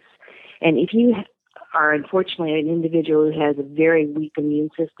antibodies. And if you are unfortunately an individual who has a very weak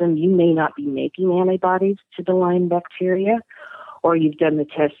immune system, you may not be making antibodies to the Lyme bacteria, or you've done the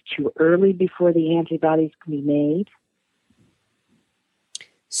test too early before the antibodies can be made.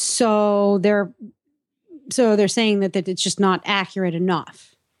 So they're saying that it's just not accurate enough.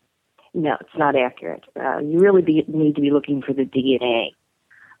 No, it's not accurate. You really need to be looking for the DNA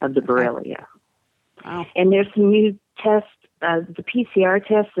of the Borrelia. Wow. And there's some new tests. The PCR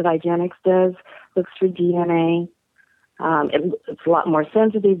test that IGeneX does looks for DNA. It's a lot more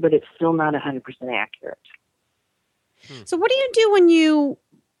sensitive, but it's still not 100% accurate. So what do you do when you?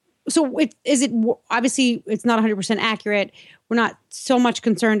 So is it obviously it's not 100% accurate. We're not so much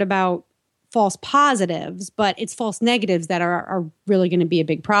concerned about false positives, but it's false negatives that are really going to be a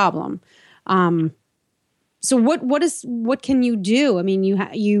big problem. So what can you do? I mean,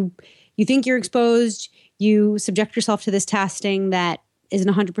 you think you're exposed. You subject yourself to this testing that isn't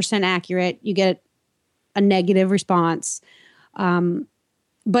 100% accurate. You get a negative response,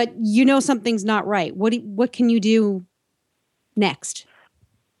 but you know something's not right. What can you do next?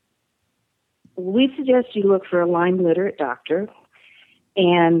 We suggest you look for a Lyme literate doctor,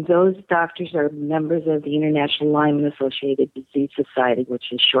 and those doctors are members of the International Lyme and Associated Disease Society, which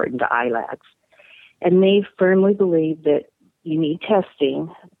is shortened to ILADS. And they firmly believe that you need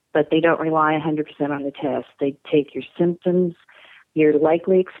testing, but they don't rely 100% on the test. They take your symptoms, your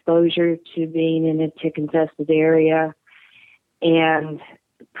likely exposure to being in a tick-infested area, and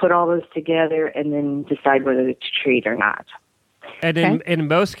put all those together and then decide whether to treat or not. And in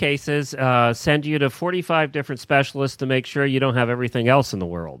most cases, send you to 45 different specialists to make sure you don't have everything else in the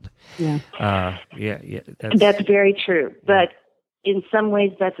world. Yeah. That's very true. But in some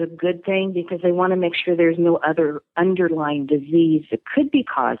ways, that's a good thing because they want to make sure there's no other underlying disease that could be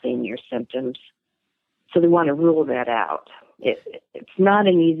causing your symptoms. So they want to rule that out. It's not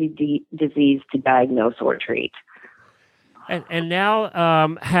an easy disease to diagnose or treat. And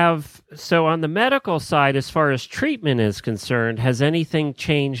now so on the medical side, as far as treatment is concerned, has anything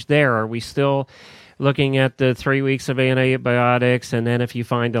changed there? Are we still looking at the 3 weeks of antibiotics, and then if you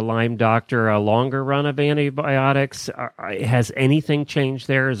find a Lyme doctor, a longer run of antibiotics? Has anything changed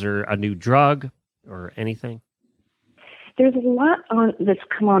there? Is there a new drug or anything? There's a lot that's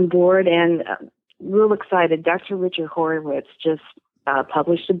come on board, and real excited. Dr. Richard Horowitz just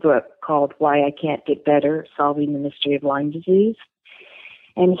published a book called Why I Can't Get Better, Solving the Mystery of Lyme Disease.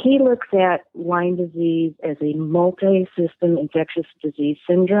 And he looks at Lyme disease as a multi-system infectious disease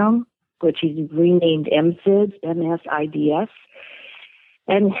syndrome, which he's renamed MSIDS, M-S-I-D-S.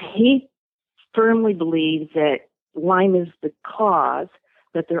 And he firmly believes that Lyme is the cause,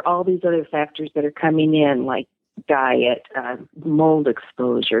 but there are all these other factors that are coming in, like diet, mold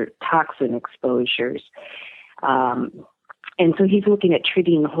exposure, toxin exposures. And so he's looking at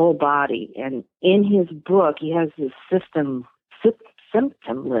treating the whole body. And in his book, he has this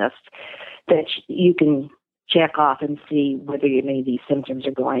symptom list that you can check off and see whether any of these symptoms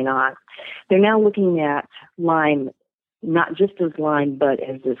are going on. They're now looking at Lyme, not just as Lyme, but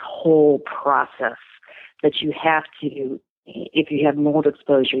as this whole process that you have to, if you have mold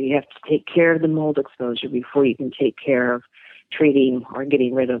exposure, you have to take care of the mold exposure before you can take care of treating or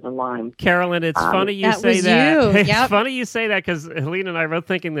getting rid of the Lyme. Carolyn, it's funny you say that. Yep. It's funny you say that because Helene and I are both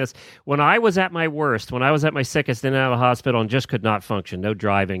thinking this. When I was at my worst, when I was at my sickest, in and out of the hospital and just could not function, no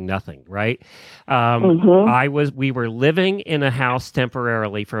driving, nothing, right? We were living in a house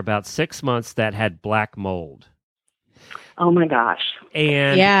temporarily for about 6 months that had black mold. Oh my gosh.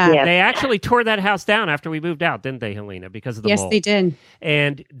 And they actually tore that house down after we moved out, didn't they, Helena, because of the mold? Yes, they did.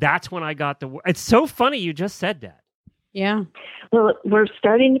 And that's when I got it's so funny you just said that. Yeah. Well, we're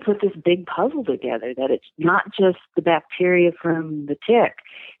starting to put this big puzzle together that it's not just the bacteria from the tick.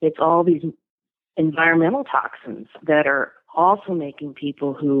 It's all these environmental toxins that are also making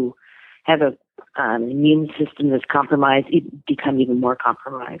people who have an immune system that's compromised become even more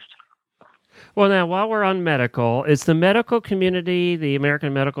compromised. Well, now, while we're on medical, is the medical community, the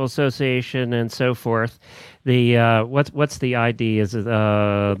American Medical Association and so forth, the what's the ID? Is it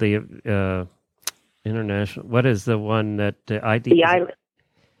the international? What is the one that ID? The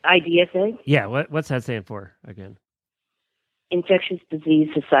IDSA? Yeah, what's that stand for again? Infectious Disease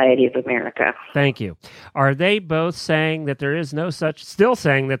Society of America. Thank you. Are they both saying that there is no such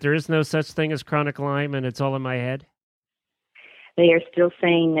thing as chronic Lyme and it's all in my head? They are still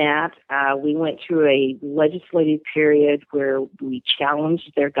saying that. We went through a legislative period where we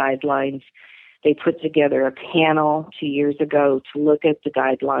challenged their guidelines. They put together a panel 2 years ago to look at the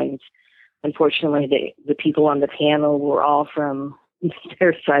guidelines. Unfortunately, the people on the panel were all from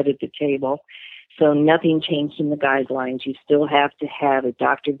their side of the table. So nothing changed in the guidelines. You still have to have a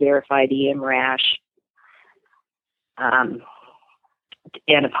doctor-verified EM rash and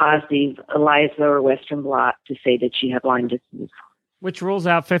a positive ELISA or Western blot to say that you have Lyme disease. Which rules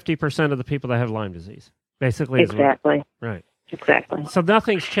out 50% of the people that have Lyme disease, basically. Exactly. Right. Exactly. So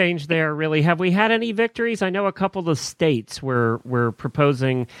nothing's changed there, really. Have we had any victories? I know a couple of states were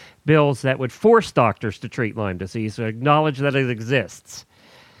proposing bills that would force doctors to treat Lyme disease, so acknowledge that it exists.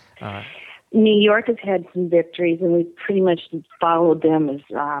 New York has had some victories, and we've pretty much followed them as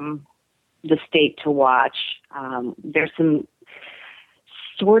the state to watch. There's some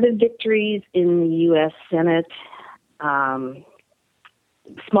sort of victories in the U.S. Senate, small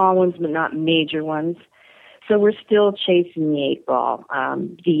ones but not major ones. So we're still chasing the 8 ball.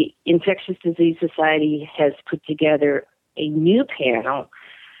 The Infectious Disease Society has put together a new panel,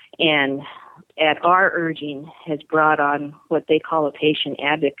 and at our urging has brought on what they call a patient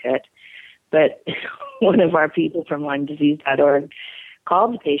advocate. But one of our people from LymeDisease.org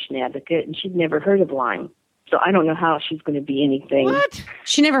called the patient advocate, and she'd never heard of Lyme. So I don't know how she's going to be anything. What?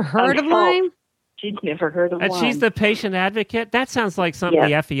 She never heard of Lyme? She's never heard of And Lyme. she's the patient advocate? That sounds like something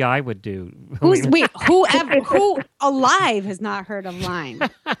the FEI would do. Who alive has not heard of Lyme?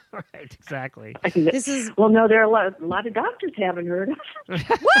 Right, exactly. This is well, no, there are a lot of doctors haven't heard of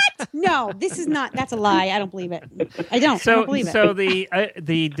it. what? No, this is not. That's a lie. I don't believe it. I don't believe it. So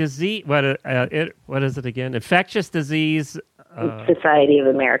the disease, what is it again? Infectious Disease Society of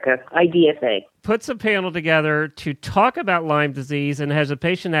America, IDSA, puts a panel together to talk about Lyme disease and has a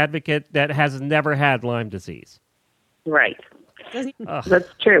patient advocate that has never had Lyme disease. Right. Ugh. That's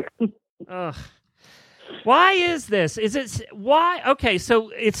true. Ugh. Why is this? Is it why? Okay, so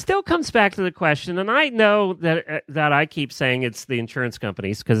it still comes back to the question, and I know that I keep saying it's the insurance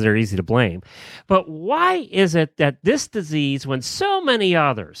companies because they're easy to blame. But why is it that this disease, when so many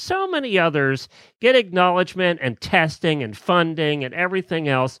others get acknowledgement and testing and funding and everything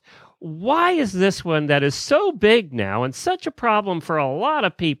else, why is this one that is so big now and such a problem for a lot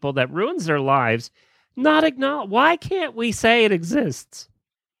of people that ruins their lives not acknowledged? Why can't we say it exists?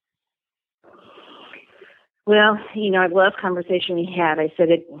 Well, I love the conversation we had. I said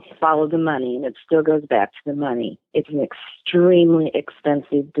it followed the money, and it still goes back to the money. It's an extremely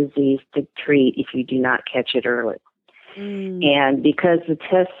expensive disease to treat if you do not catch it early. And because the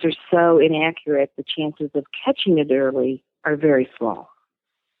tests are so inaccurate, the chances of catching it early are very small.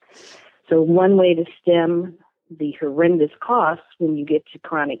 So one way to stem the horrendous costs when you get to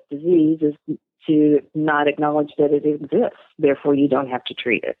chronic disease is to not acknowledge that it exists. Therefore, you don't have to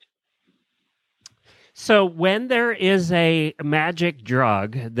treat it. So when there is a magic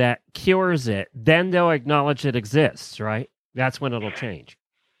drug that cures it, then they'll acknowledge it exists, right? That's when it'll change.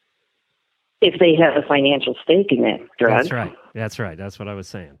 If they have a financial stake in that drug. That's right. That's what I was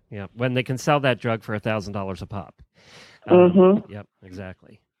saying. Yeah, when they can sell that drug for $1,000 a pop. Yep,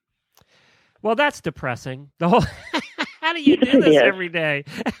 exactly. Well, that's depressing. The whole how do you do this every day?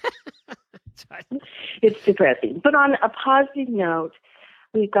 It's depressing. But on a positive note,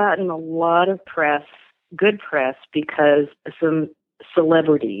 we've gotten a lot of press, good press, because some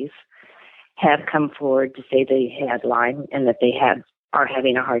celebrities have come forward to say they had Lyme and that they are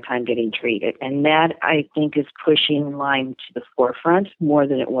having a hard time getting treated. And that, I think, is pushing Lyme to the forefront more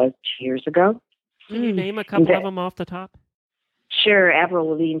than it was 2 years ago. Can you name a couple of them off the top? Sure. Avril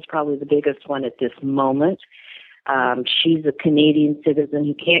Lavigne's probably the biggest one at this moment. She's a Canadian citizen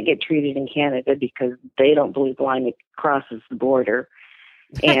who can't get treated in Canada because they don't believe Lyme crosses the border.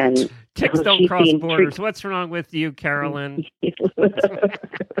 And ticks don't cross borders. What's wrong with you, Carolyn?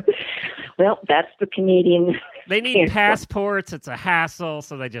 Well, that's the Canadian. They need passports. It's a hassle,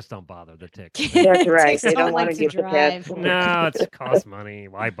 so they just don't bother the ticks. That's right. They don't want to give the passport. No, it costs money.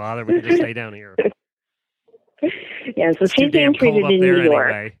 Why bother? We can just stay down here. Yeah, so she's being treated in New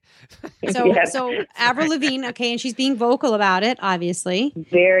York. Anyway. So Avril Lavigne, okay, and she's being vocal about it, obviously.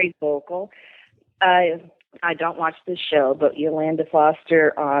 Very vocal. I don't watch this show, but Yolanda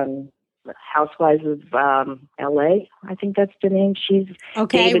Foster on Housewives of L.A., I think that's the name. She's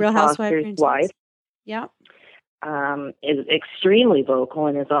David Real Foster's wife. Yeah. Is extremely vocal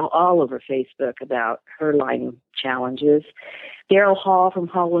and is all over Facebook about her Lyme challenges. Daryl Hall from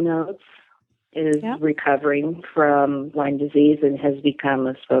Hall & Oates is recovering from Lyme disease and has become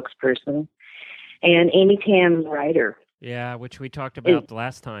a spokesperson. And Amy Tam's writer. Yeah, which we talked about the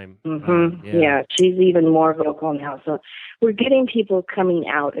last time. Yeah, she's even more vocal now. So we're getting people coming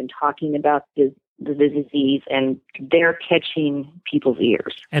out and talking about the disease, and they're catching people's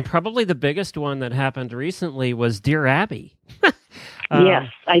ears. And probably the biggest one that happened recently was Dear Abby.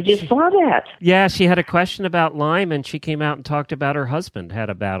 Yes, I just saw that. Yeah, she had a question about Lyme, and she came out and talked about her husband had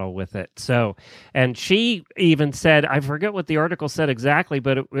a battle with it. So, and she even said, I forget what the article said exactly,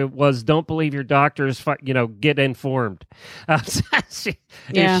 but it was, don't believe your doctors, get informed.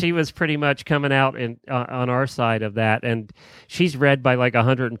 She was pretty much coming out on our side of that, and she's read by like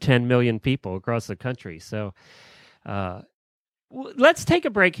 110 million people across the country. So, let's take a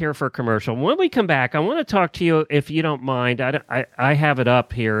break here for a commercial. When we come back, I want to talk to you, if you don't mind. I have it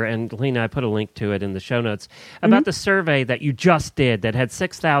up here, and Lena, I put a link to it in the show notes, about the survey that you just did that had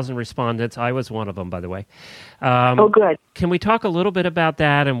 6,000 respondents. I was one of them, by the way. Oh, good. Can we talk a little bit about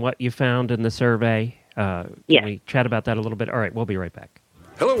that and what you found in the survey? Can we chat about that a little bit? All right, we'll be right back.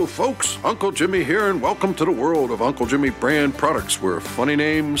 Hello, folks. Uncle Jimmy here, and welcome to the world of Uncle Jimmy brand products, where funny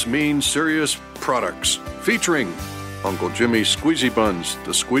names mean serious products. Featuring Uncle Jimmy's Squeezy Buns,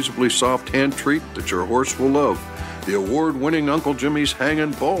 the squeezably soft hand treat that your horse will love. The award-winning Uncle Jimmy's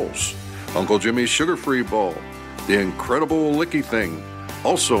Hangin' Balls. Uncle Jimmy's Sugar-Free Ball. The incredible Licky Thing,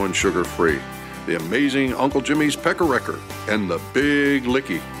 also in sugar-free. The amazing Uncle Jimmy's Pecker-Wrecker. And the Big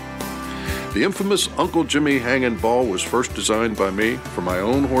Licky. The infamous Uncle Jimmy Hangin' Ball was first designed by me for my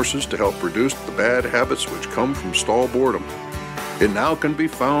own horses to help reduce the bad habits which come from stall boredom. It now can be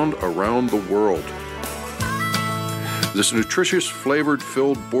found around the world. This nutritious,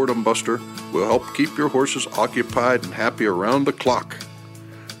 flavored-filled boredom buster will help keep your horses occupied and happy around the clock.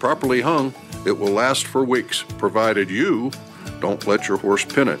 Properly hung, it will last for weeks, provided you don't let your horse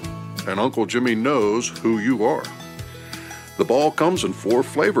pin it, and Uncle Jimmy knows who you are. The ball comes in 4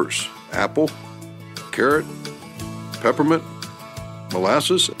 flavors: apple, carrot, peppermint,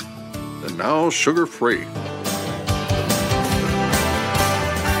 molasses, and now sugar-free.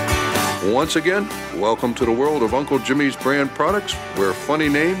 Once again, welcome to the world of Uncle Jimmy's brand products, where funny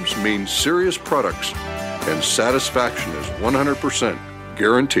names mean serious products, and satisfaction is 100%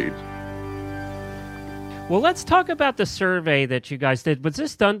 guaranteed. Well, let's talk about the survey that you guys did. Was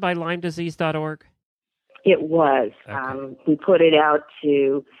this done by LymeDisease.org? It was. Okay. We put it out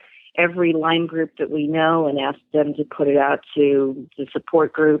to every Lyme group that we know and asked them to put it out to the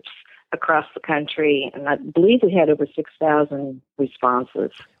support groups across the country. And I believe we had over 6,000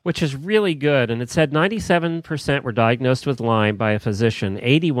 responses. Which is really good. And it said 97% were diagnosed with Lyme by a physician.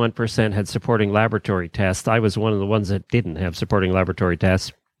 81% had supporting laboratory tests. I was one of the ones that didn't have supporting laboratory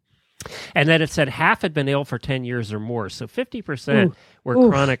tests. And then it said half had been ill for 10 years or more. So 50% were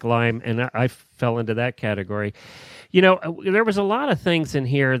chronic Lyme, and I fell into that category. You know, there was a lot of things in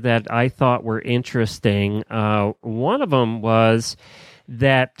here that I thought were interesting. One of them was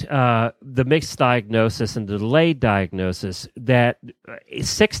that the mixed diagnosis and the delayed diagnosis, that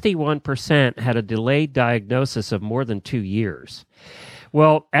 61% had a delayed diagnosis of more than 2 years.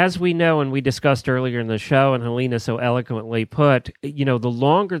 Well, as we know, and we discussed earlier in the show, and Helena so eloquently put, you know, the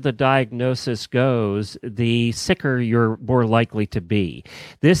longer the diagnosis goes, the sicker you're more likely to be.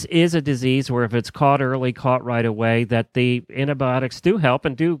 This is a disease where if it's caught early, caught right away, that the antibiotics do help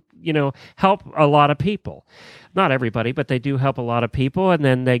and do, you know, help a lot of people. Not everybody, but they do help a lot of people, and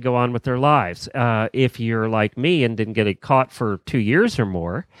then they go on with their lives. If you're like me and didn't get it caught for 2 years or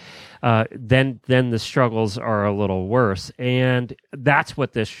more, then the struggles are a little worse. And that's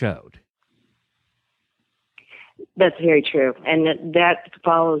what this showed. That's very true. And that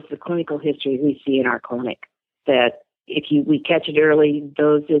follows the clinical history we see in our clinic, that if we catch it early,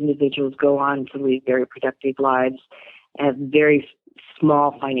 those individuals go on to lead very productive lives, have very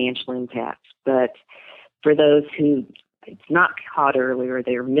small financial impacts. But for those who it's not caught early, or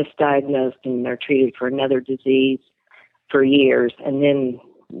they're misdiagnosed and they're treated for another disease for years, and then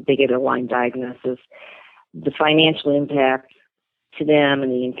they get a Lyme diagnosis, the financial impact to them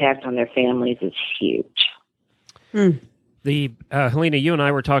and the impact on their families is huge. Helena, you and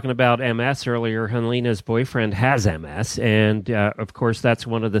I were talking about MS earlier. Helena's boyfriend has MS, and of course, that's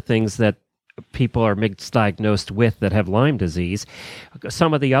one of the things that people are misdiagnosed with that have Lyme disease.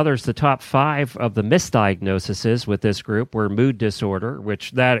 Some of the others, the top 5 of the misdiagnoses with this group were mood disorder,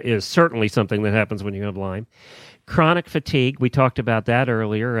 which that is certainly something that happens when you have Lyme. Chronic fatigue, we talked about that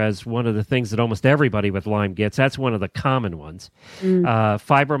earlier as one of the things that almost everybody with Lyme gets. That's one of the common ones.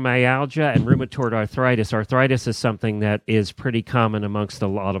 Fibromyalgia and rheumatoid arthritis. Arthritis is something that is pretty common amongst a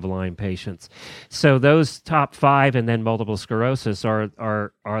lot of Lyme patients. So those top 5, and then multiple sclerosis are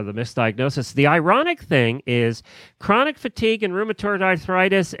the misdiagnosis. The ironic thing is chronic fatigue and rheumatoid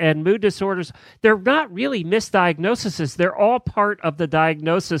arthritis and mood disorders, they're not really misdiagnoses. They're all part of the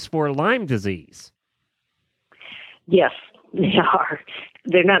diagnosis for Lyme disease. Yes, they are.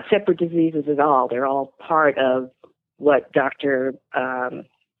 They're not separate diseases at all. They're all part of what Dr.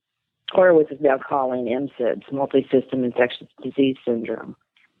 Horowitz is now calling MSIDS, multi-system infectious disease syndrome.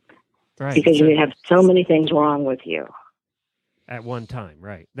 Right. Because you have so many things wrong with you. At one time,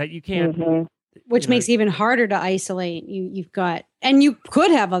 right. That you can't... Which makes it even harder to isolate. You've got, and you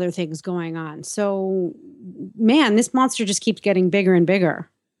could have other things going on. So, man, this monster just keeps getting bigger and bigger.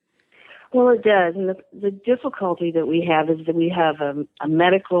 Well, it does. And the difficulty that we have is that we have a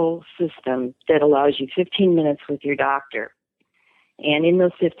medical system that allows you 15 minutes with your doctor. And in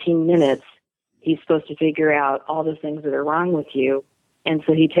those 15 minutes, he's supposed to figure out all the things that are wrong with you. And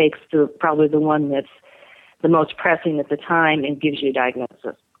so he takes probably the one that's the most pressing at the time and gives you a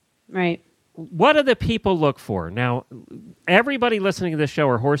diagnosis. Right. What do the people look for? Now, everybody listening to this show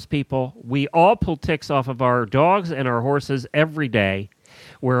are horse people. We all pull ticks off of our dogs and our horses every day.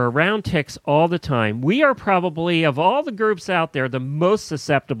 We're around ticks all the time. We are probably, of all the groups out there, the most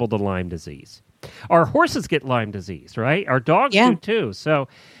susceptible to Lyme disease. Our horses get Lyme disease, right? Our dogs do too. So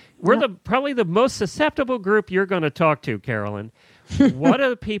we're probably the most susceptible group you're going to talk to, Carolyn. What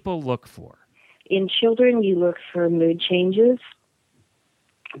do people look for? In children, you look for mood changes,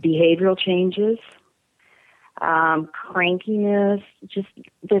 behavioral changes, crankiness, just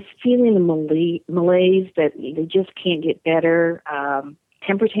this feeling of malaise that they just can't get better,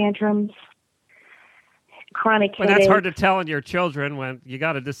 temper tantrums, chronic headaches. Well, that's hard to tell in your children when you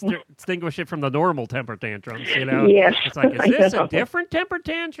got to distinguish it from the normal temper tantrums, Yes. It's like, is this a different temper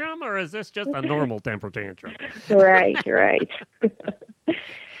tantrum or is this just a normal temper tantrum? Right.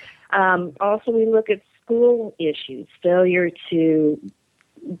 Also, we look at school issues, failure to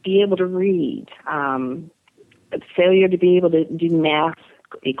be able to read, failure to be able to do math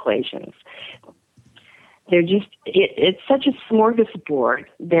equations. They're just, it's such a smorgasbord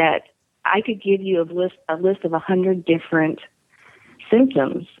that I could give you a list of 100 different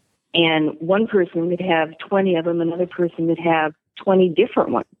symptoms, and one person would have 20 of them, another person would have 20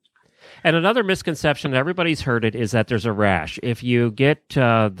 different ones. And another misconception, everybody's heard it, is that there's a rash. If you get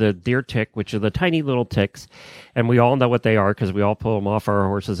the deer tick, which are the tiny little ticks, and we all know what they are because we all pull them off our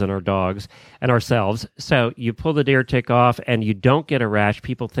horses and our dogs and ourselves. So you pull the deer tick off and you don't get a rash,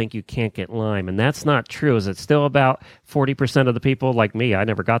 people think you can't get Lyme. And that's not true. Is it still about 40% of the people, like me, I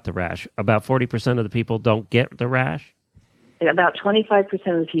never got the rash, about 40% of the people don't get the rash? About 25%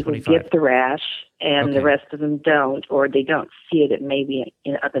 of the people get the rash, and the rest of them don't, or they don't see it. It may be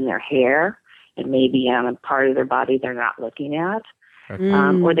up in their hair. It may be on a part of their body they're not looking at,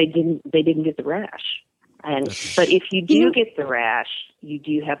 or they didn't get the rash. But if you do get the rash, you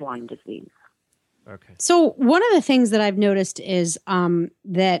do have Lyme disease. Okay. So one of the things that I've noticed is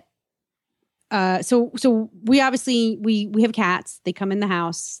that so we obviously we have cats. They come in the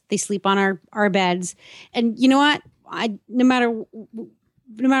house. They sleep on our beds, and you know what? No matter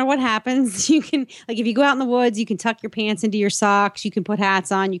what happens, you can, like, if you go out in the woods, you can tuck your pants into your socks, you can put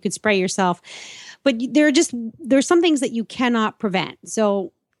hats on, you can spray yourself. But there's some things that you cannot prevent.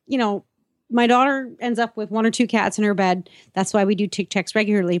 So, my daughter ends up with 1 or 2 cats in her bed. That's why we do tick checks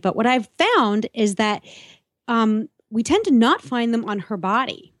regularly. But what I've found is that we tend to not find them on her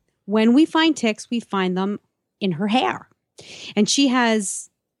body. When we find ticks, we find them in her hair. And she has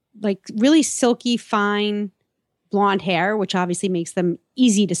like really silky, fine blonde hair, which obviously makes them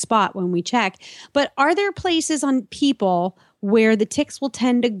easy to spot when we check. But are there places on people where the ticks will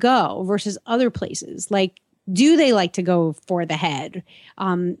tend to go versus other places? Like, do they like to go for the head?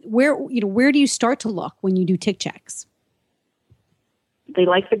 Where do you start to look when you do tick checks? They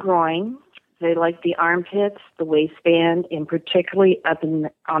like the groin. They like the armpits, the waistband, and particularly up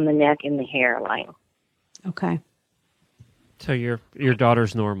on the neck and the hairline. Okay. So your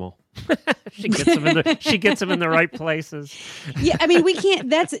daughter's normal. She gets them in the right places. Yeah, I mean, we can't.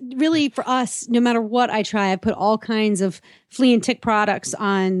 That's really for us. No matter what I try, I put all kinds of flea and tick products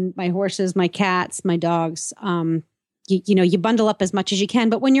on my horses, my cats, my dogs. You bundle up as much as you can.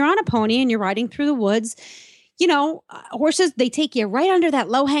 But when you're on a pony and you're riding through the woods, horses, they take you right under that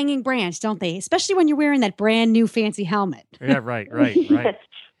low hanging branch, don't they? Especially when you're wearing that brand new fancy helmet. Yeah, right.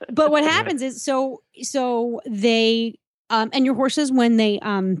 But what happens is, so they and your horses when they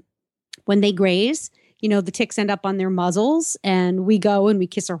graze, the ticks end up on their muzzles, and we go and we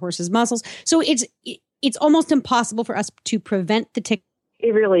kiss our horses' muzzles. So it's almost impossible for us to prevent the tick.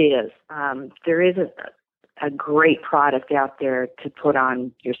 It really is. There isn't a great product out there to put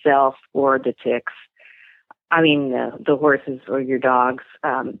on yourself or the ticks. I mean, the horses or your dogs,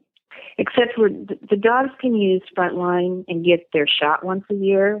 except for the dogs can use Frontline and get their shot once a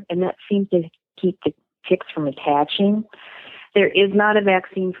year, and that seems to keep the ticks from attaching. There is not a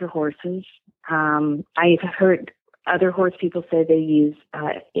vaccine for horses. I've heard other horse people say they use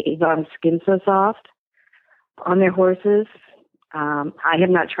Avon Skin So Soft on their horses. I have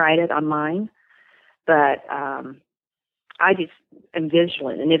not tried it on mine, but I just am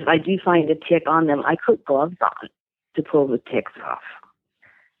vigilant. And if I do find a tick on them, I put gloves on to pull the ticks off.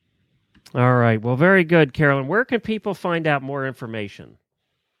 All right. Well, very good, Carolyn. Where can people find out more information?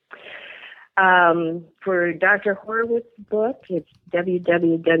 For Dr. Horwitz's book, it's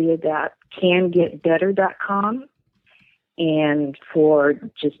www.cangetbetter.com. And for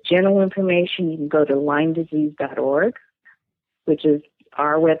just general information, you can go to LymeDisease.org. which is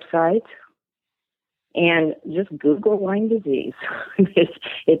our website, and just Google Lyme disease.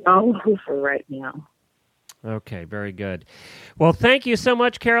 It's all over right now. Okay, very good. Well, thank you so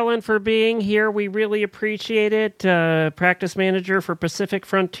much, Carolyn, for being here. We really appreciate it. Practice manager for Pacific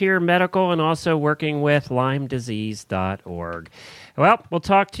Frontier Medical and also working with LymeDisease.org. Well, we'll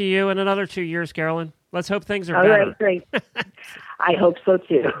talk to you in another 2 years, Carolyn. Let's hope things are better. All right, great. I hope so,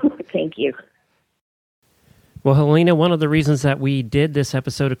 too. Thank you. Well, Helena, one of the reasons that we did this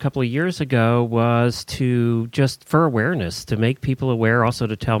episode a couple of years ago was to just for awareness, to make people aware, also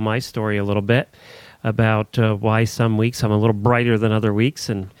to tell my story a little bit about why some weeks I'm a little brighter than other weeks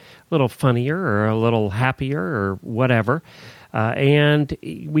and a little funnier or a little happier or whatever. And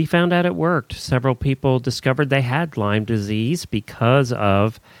we found out it worked. Several people discovered they had Lyme disease because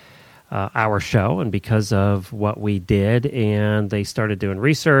of our show and because of what we did, and they started doing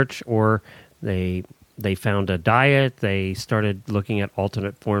research, or they found a diet. They started looking at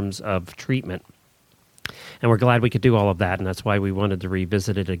alternate forms of treatment. And we're glad we could do all of that, and that's why we wanted to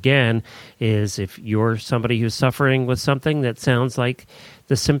revisit it again, is if you're somebody who's suffering with something that sounds like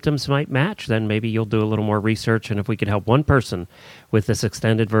the symptoms might match, then maybe you'll do a little more research, and if we could help one person with this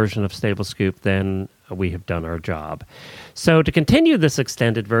extended version of Stable Scoop, then we have done our job. So to continue this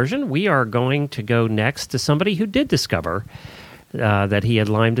extended version, we are going to go next to somebody who did discover that he had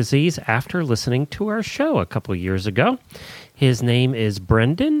Lyme disease after listening to our show a couple of years ago. His name is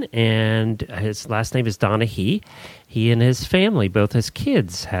Brendan, and his last name is Donahue. He and his family, both his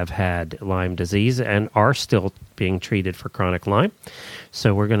kids, have had Lyme disease and are still being treated for chronic Lyme.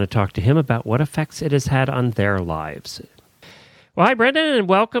 So we're going to talk to him about what effects it has had on their lives. Well, hi, Brendan, and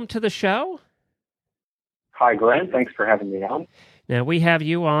welcome to the show. Hi, Glenn. Thanks for having me on. Now, we have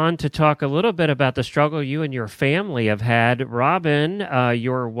you on to talk a little bit about the struggle you and your family have had. Robin,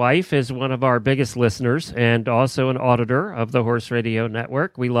 your wife, is one of our biggest listeners and also an auditor of the Horse Radio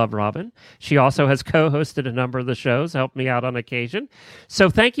Network. We love Robin. She also has co-hosted a number of the shows, helped me out on occasion. So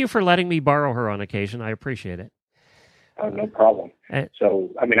thank you for letting me borrow her on occasion. I appreciate it. No problem.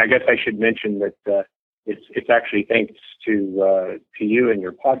 So, I guess I should mention that it's actually thanks to you and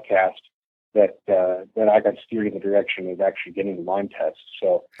your podcast that I got steered in the direction of actually getting the Lyme test.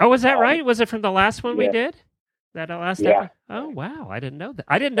 So, was that right? Was it from the last one we did? That last episode? Oh, wow! I didn't know that.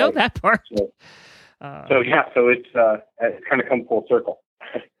 I didn't know that part. So it's kind of come full circle.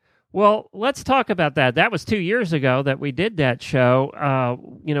 Well, let's talk about that. That was 2 years ago that we did that show.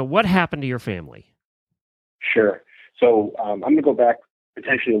 What happened to your family? Sure. So I'm going to go back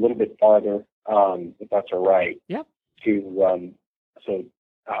potentially a little bit farther, if that's all right. Yep. To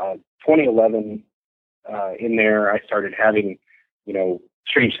 2011, in there, I started having,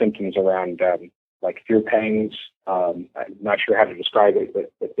 strange symptoms around like fear pangs. I'm not sure how to describe it,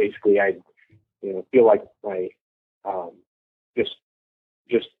 but basically I, feel like my just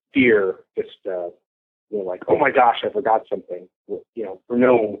fear, like, oh my gosh, I forgot something, for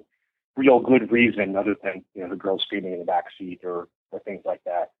no real good reason other than the girl screaming in the back seat or things like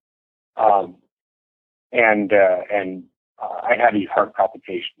that. I had these heart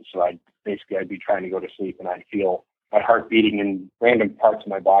palpitations, so I'd be trying to go to sleep, and I'd feel my heart beating in random parts of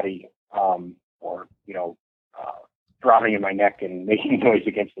my body, or throbbing in my neck and making noise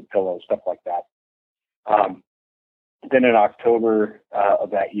against the pillow, stuff like that. Then in October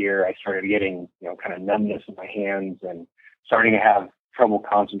of that year, I started getting kind of numbness in my hands and starting to have trouble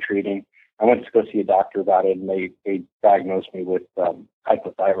concentrating. I went to go see a doctor about it, and they diagnosed me with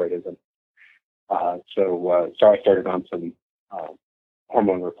hypothyroidism. So I started on some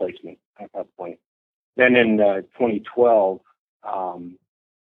hormone replacement at that point. Then in 2012,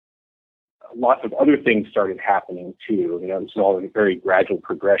 lots of other things started happening too. This is all a very gradual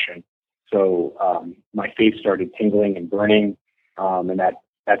progression. So my face started tingling and burning, and that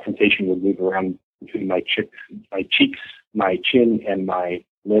sensation would move around between my cheeks, my chin, and my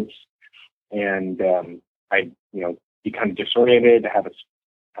lips. And I'd be kind of disoriented, have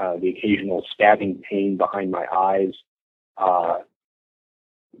the occasional stabbing pain behind my eyes,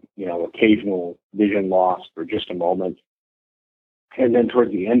 occasional vision loss for just a moment. And then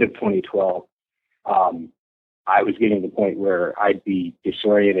towards the end of 2012, I was getting to the point where I'd be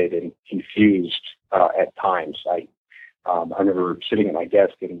disoriented and confused at times. I remember sitting at my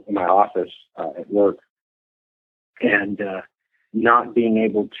desk in my office at work and not being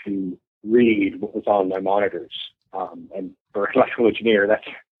able to read what was on my monitors. And for an electrical engineer,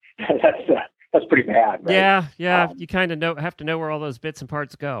 that's pretty bad, right? Yeah. You kind of have to know where all those bits and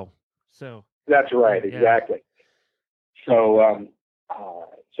parts go. So that's right, exactly. So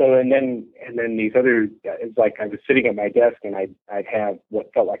and then these other, it's like I was sitting at my desk and I'd have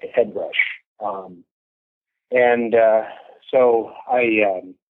what felt like a head rush. So I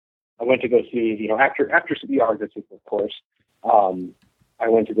went to go see, after some ER visits, of course, I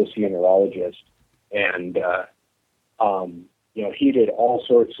went to go see a neurologist, and he did all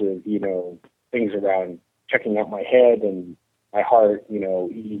sorts of things around checking out my head and my heart,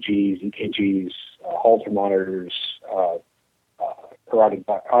 EEGs, EKGs, Holter monitors, carotid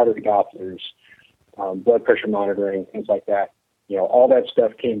artery Dopplers, blood pressure monitoring, things like that. All that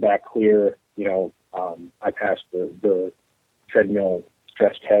stuff came back clear. I passed the treadmill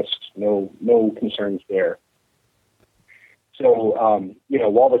stress test. No concerns there. So,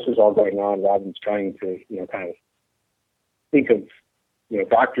 while this was all going on, Robin's trying to, kind of think of,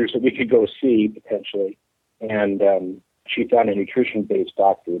 doctors that we could go see potentially. And she found a nutrition-based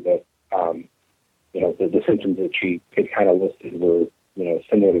doctor that, the symptoms that she had kind of listed were,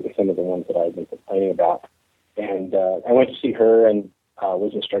 similar to some of the ones that I've been complaining about. And I went to see her and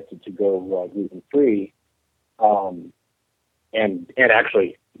was instructed to go gluten-free and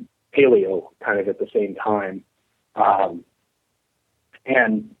actually paleo kind of at the same time.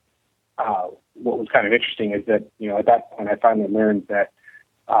 And what was kind of interesting is that, at that point I finally learned that,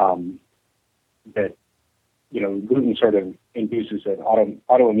 gluten sort of induces an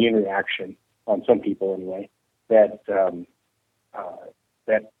autoimmune reaction on some people anyway, that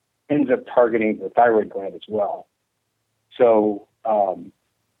ends up targeting the thyroid gland as well. So, as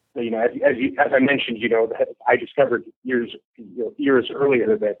I mentioned, I discovered years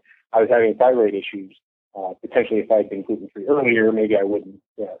earlier that I was having thyroid issues. Potentially, if I had been gluten-free earlier, maybe I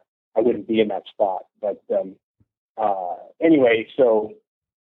wouldn't be in that spot. But anyway, so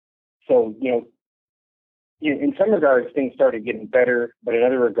in some regards, things started getting better, but in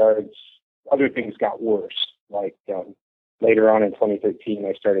other regards, other things got worse. Like later on in 2013,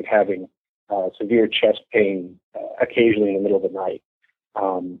 I started having severe chest pain occasionally in the middle of the night.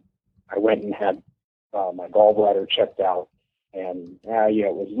 I went and had my gallbladder checked out, and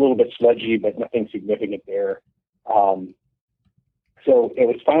it was a little bit sludgy, but nothing significant there. So it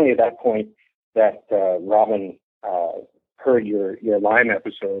was finally at that point that Robin heard your Lyme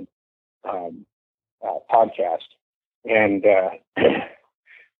episode podcast, and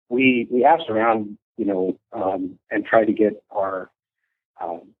we asked around, and tried to get our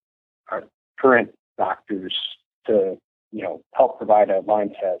current doctors to help provide a Lyme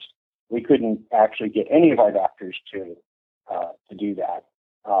test. We couldn't actually get any of our doctors to do that.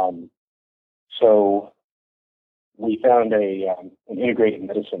 So we found an integrated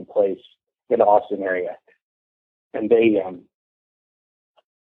medicine place in the Austin area, and they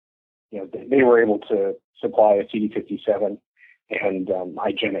were able to supply a CD57 and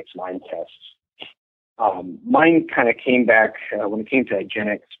IGeneX Lyme tests. Mine kind of came back, when it came to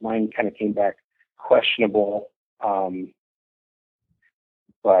IGeneX, mine kind of came back questionable,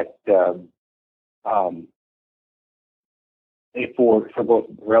 but for both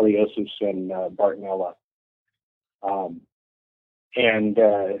borreliosis and Bartonella.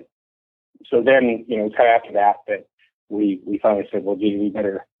 So then, kind of after that we finally said, well, gee,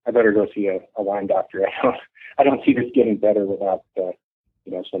 I better go see a Lyme doctor. I don't see this getting better without,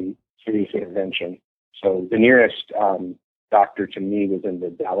 some serious intervention. So the nearest doctor to me was in the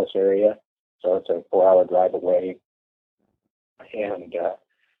Dallas area, so it's a 4-hour drive away. And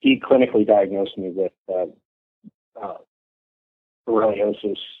he clinically diagnosed me with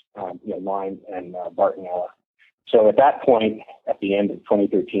borreliosis, Lyme, and Bartonella. So at that point, at the end of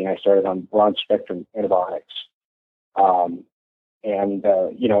 2013, I started on broad-spectrum antibiotics.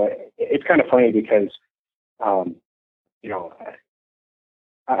 It's kind of funny because, I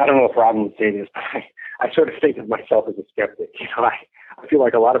don't know if Robin would say this, but I sort of think of myself as a skeptic. I feel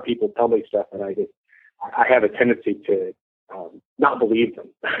like a lot of people tell me stuff, and I have a tendency to not believe them.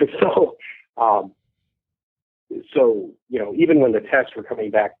 So even when the tests were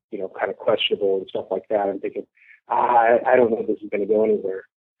coming back, kind of questionable and stuff like that, I'm thinking, I don't know if this is going to go anywhere.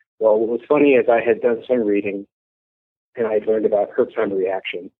 Well, what was funny is I had done some reading, and I had learned about Herxheimer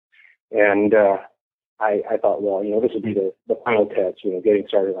reaction, and I thought, well, this would be the final test, getting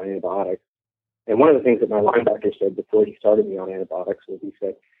started on antibiotics. And one of the things that my Lyme doctor said before he started me on antibiotics was he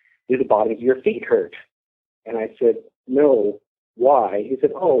said, do the bottoms of your feet hurt? And I said, no. Why? He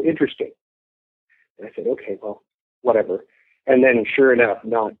said, oh, interesting. And I said, okay, well, whatever. And then sure enough,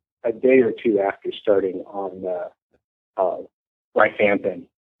 not a day or two after starting on rifampin,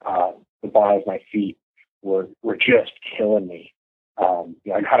 the bottoms of my feet were just killing me.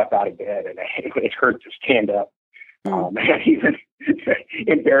 I got up out of bed and it hurt to stand up. And even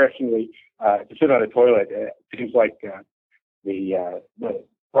embarrassingly, to sit on a toilet, it seems like the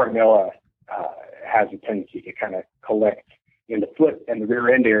Bartonella has a tendency to kind of collect in the foot and the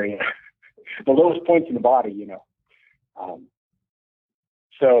rear end area, the lowest points in the body, Um,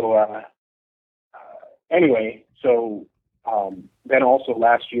 so anyway, then also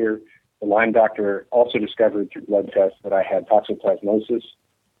last year, the Lyme doctor also discovered through blood tests that I had toxoplasmosis,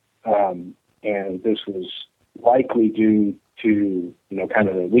 and this was likely due to kind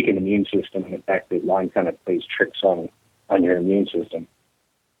of the weakened immune system and the fact that Lyme kind of plays tricks on your immune system.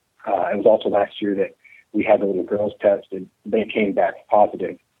 It was also last year that we had the little girls tested. They came back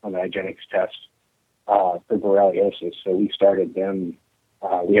positive on the IGeneX test for borreliosis, so we started them.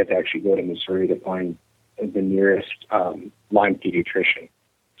 We had to actually go to Missouri to find the nearest Lyme pediatrician.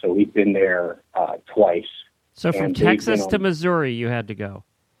 So we've been there twice. So from Texas to Missouri, you had to go.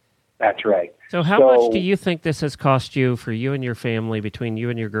 That's right. So how much do you think this has cost you for you and your family, between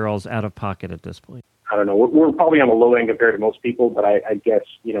you and your girls, out of pocket at this point? I don't know. We're probably on the low end compared to most people, but I guess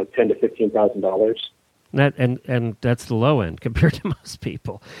 $10,000 to $15,000. And that's the low end compared to most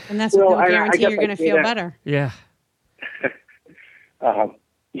people. And that's no guarantee you're going to feel better. Yeah. Yeah.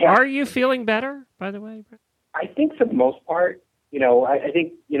 Are you feeling better, by the way? I think for the most part, I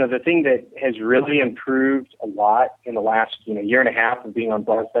think, the thing that has really improved a lot in the last, year and a half of being on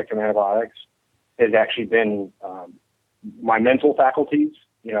broad spectrum antibiotics has actually been my mental faculties.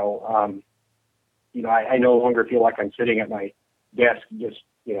 I no longer feel like I'm sitting at my desk just,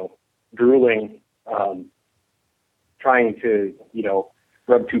 drooling, trying to,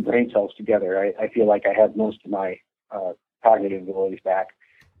 rub two brain cells together. I feel like I have most of my cognitive abilities back.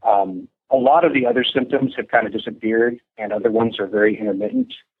 A lot of the other symptoms have kind of disappeared, and other ones are very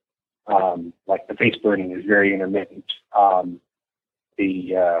intermittent. Like the face burning is very intermittent. Some of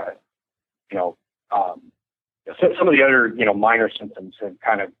the other, minor symptoms have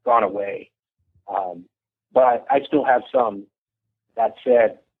kind of gone away. But I still have some. That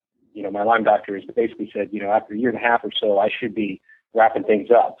said, my Lyme doctor has basically said, after a year and a half or so, I should be wrapping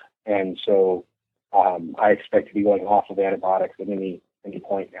things up. And so I expect to be going off of antibiotics at any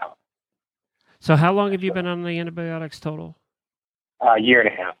point now. So how long have you been on the antibiotics total? A year and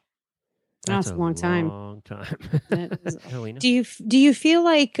a half. That's a long time. Long time. Do you feel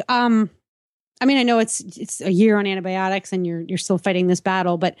like I know it's a year on antibiotics and you're still fighting this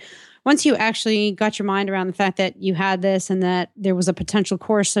battle, but once you actually got your mind around the fact that you had this and that there was a potential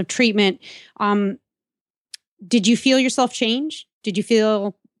course of treatment, did you feel yourself change? Did you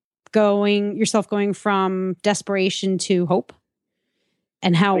feel yourself going from desperation to hope?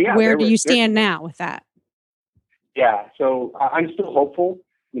 And where do you stand now with that? Yeah, so I'm still hopeful.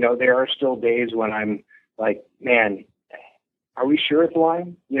 There are still days when I'm like, man, are we sure it's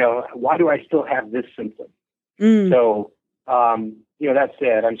Lyme? Why do I still have this symptom? So, that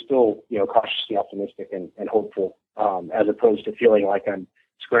said, I'm still, cautiously optimistic and hopeful, as opposed to feeling like I'm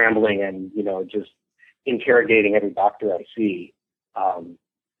scrambling and, just interrogating every doctor I see,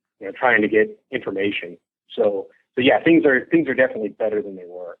 trying to get information. So yeah, things are definitely better than they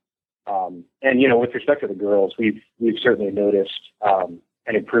were. And with respect to the girls, we've certainly noticed an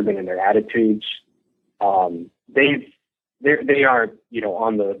improvement in their attitudes. They aren't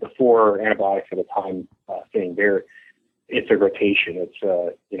on the 4 antibiotics at a time thing. It's a rotation. It's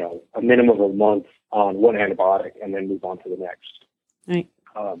a minimum of a month on one antibiotic and then move on to the next. Right.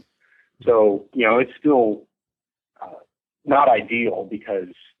 So it's still not ideal because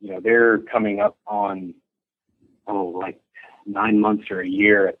they're coming up on like 9 months or a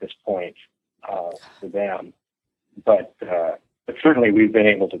year at this point for them. But certainly we've been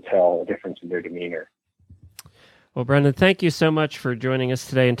able to tell a difference in their demeanor. Well, Brendan, thank you so much for joining us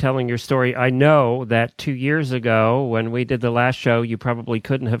today and telling your story. I know that 2 years ago when we did the last show, you probably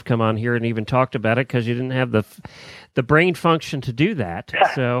couldn't have come on here and even talked about it because you didn't have the brain function to do that.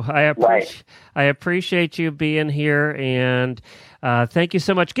 So I appreciate you being here, and thank you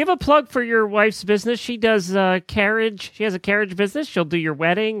so much. Give a plug for your wife's business. She does carriage. She has a carriage business. She'll do your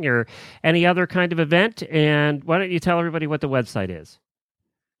wedding or any other kind of event. And why don't you tell everybody what the website is?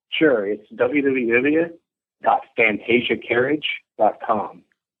 Sure. It's www.fantasiacarriage.com.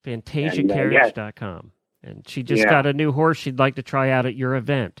 Fantasiacarriage.com. And she just got a new horse she'd like to try out at your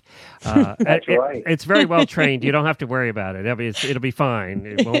event. That's right. It's very well trained. You don't have to worry about it. It'll be fine.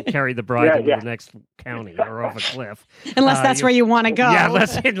 It won't carry the bride into the next county or off a cliff. Unless that's where you want to go. Yeah,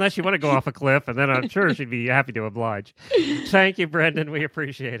 unless you want to go off a cliff, and then I'm sure she'd be happy to oblige. Thank you, Brendan. We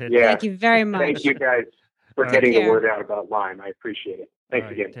appreciate it. Yeah. Thank you very much. Thank you guys for getting the word out about Lyme. I appreciate it.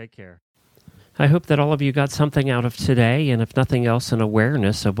 Thanks again. Take care. I hope that all of you got something out of today, and if nothing else, an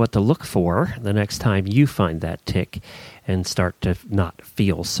awareness of what to look for the next time you find that tick and start to not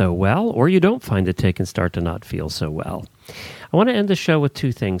feel so well, or you don't find the tick and start to not feel so well. I want to end the show with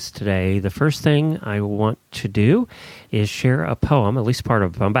two things today. The first thing I want to do is share a poem, at least part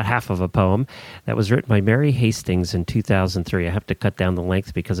of a poem, about half of a poem, that was written by Mary Hastings in 2003. I have to cut down the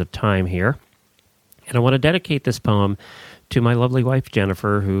length because of time here. And I want to dedicate this poem to my lovely wife,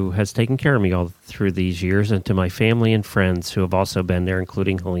 Jennifer, who has taken care of me all through these years, and to my family and friends who have also been there,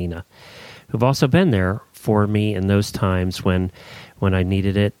 including Helena, who've also been there for me in those times when I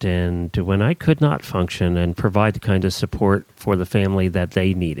needed it and when I could not function and provide the kind of support for the family that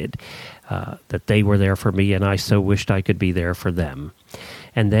they needed, that they were there for me, and I so wished I could be there for them.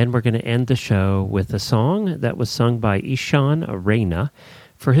 And then we're going to end the show with a song that was sung by Ishan Arena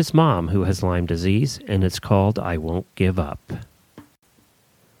for his mom, who has Lyme disease, and it's called I Won't Give Up.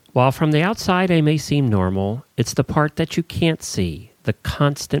 While from the outside I may seem normal, it's the part that you can't see, the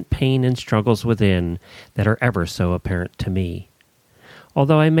constant pain and struggles within that are ever so apparent to me.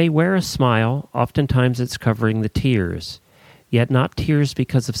 Although I may wear a smile, oftentimes it's covering the tears, yet not tears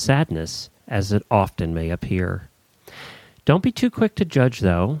because of sadness, as it often may appear. Don't be too quick to judge,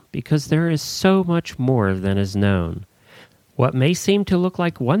 though, because there is so much more than is known. What may seem to look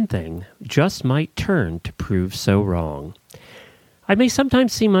like one thing just might turn to prove so wrong. I may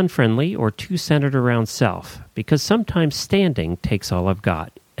sometimes seem unfriendly or too centered around self, because sometimes standing takes all I've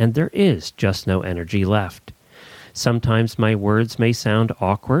got, and there is just no energy left. Sometimes my words may sound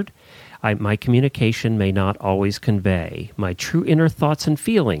awkward. My communication may not always convey. My true inner thoughts and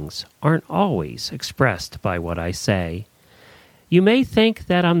feelings aren't always expressed by what I say. You may think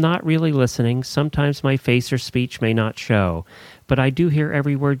that I'm not really listening. Sometimes my face or speech may not show, but I do hear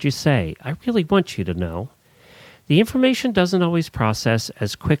every word you say. I really want you to know. The information doesn't always process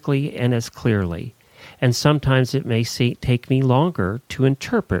as quickly and as clearly, and sometimes it may take me longer to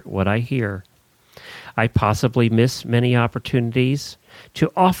interpret what I hear. I possibly miss many opportunities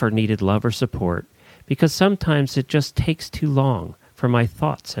to offer needed love or support, because sometimes it just takes too long for my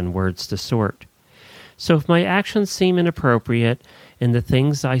thoughts and words to sort. So if my actions seem inappropriate in the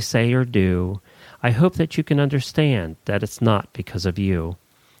things I say or do, I hope that you can understand that it's not because of you.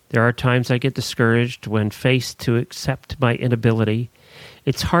 There are times I get discouraged when faced to accept my inability.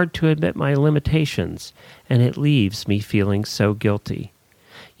 It's hard to admit my limitations, and it leaves me feeling so guilty.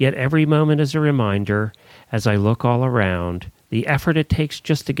 Yet every moment is a reminder, as I look all around, the effort it takes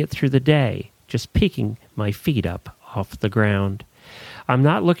just to get through the day, just picking my feet up off the ground. I'm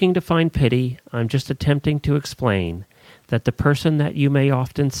not looking to find pity. I'm just attempting to explain that the person that you may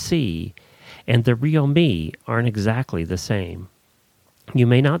often see and the real me aren't exactly the same. You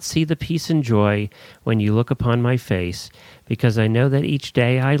may not see the peace and joy when you look upon my face, because I know that each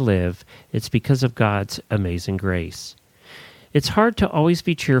day I live, it's because of God's amazing grace. It's hard to always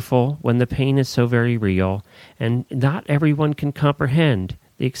be cheerful when the pain is so very real, and not everyone can comprehend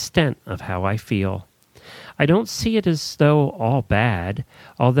the extent of how I feel. I don't see it as though all bad,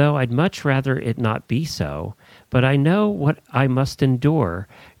 although I'd much rather it not be so, but I know what I must endure.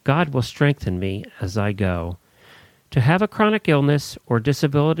 God will strengthen me as I go. To have a chronic illness or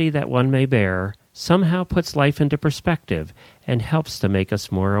disability that one may bear somehow puts life into perspective and helps to make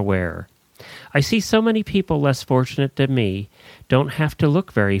us more aware. I see so many people less fortunate than me don't have to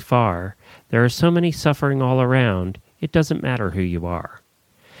look very far. There are so many suffering all around, it doesn't matter who you are.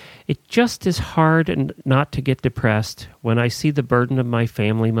 It just is hard not to get depressed when I see the burden of my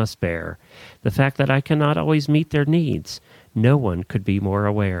family must bear, the fact that I cannot always meet their needs. No one could be more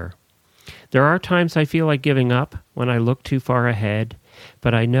aware. There are times I feel like giving up when I look too far ahead,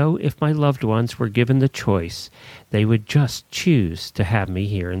 but I know if my loved ones were given the choice, they would just choose to have me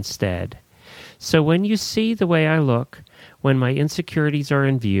here instead. So when you see the way I look, when my insecurities are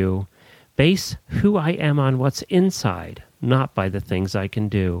in view, base who I am on what's inside, not by the things I can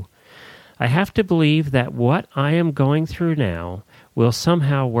do. I have to believe that what I am going through now will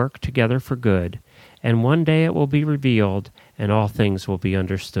somehow work together for good, and one day it will be revealed and all things will be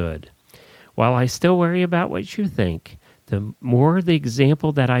understood. While I still worry about what you think, the more the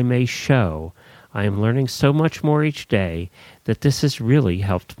example that I may show, I am learning so much more each day that this has really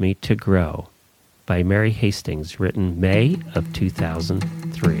helped me to grow. By Mary Hastings, written May of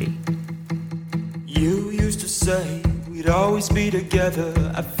 2003. You used to say we'd always be together.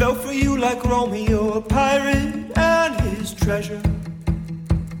 I fell for you like Romeo, a pirate and his treasure.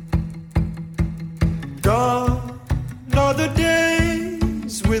 Gone are the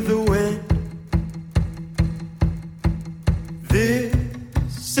days with the wind.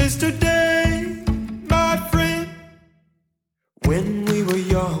 This is today, my friend. When we were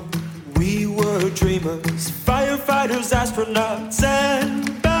young, we were firefighters, astronauts, and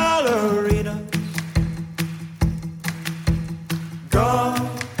ballerinas. Gone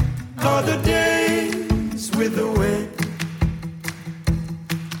are the days with the wind.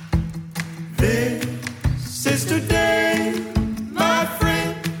 This is today, my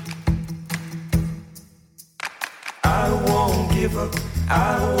friend. I won't give up,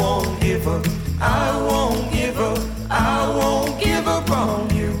 I won't give up, I won't give up, I won't give up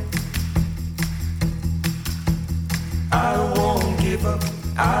on you. I won't give up,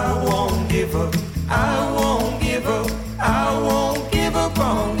 I won't give up, I won't give up, I won't give up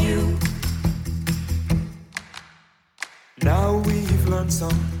on you. Now we've learned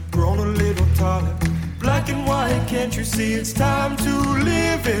some, grown a little taller. Black and white, can't you see it's time to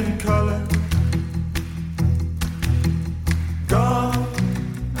live in color? Gone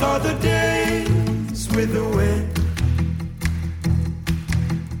are the days with the wind.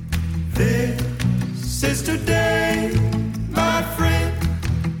 This is today, my friend.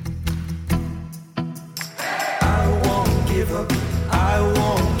 I won't give up, I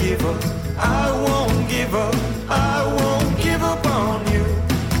won't give up, I won't give up, I won't give up on you.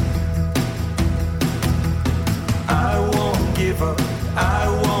 I won't give up, I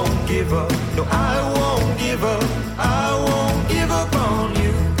won't give up, no, I won't give up, I won't give up on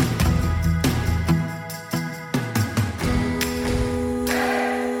you.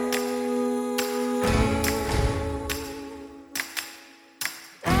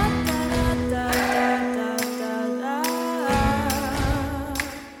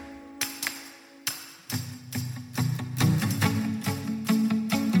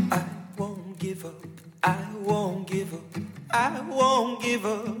 I won't give up, I won't give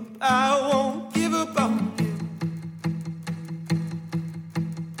up, I won't give up on you.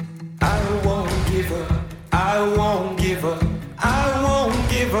 I won't give up, I won't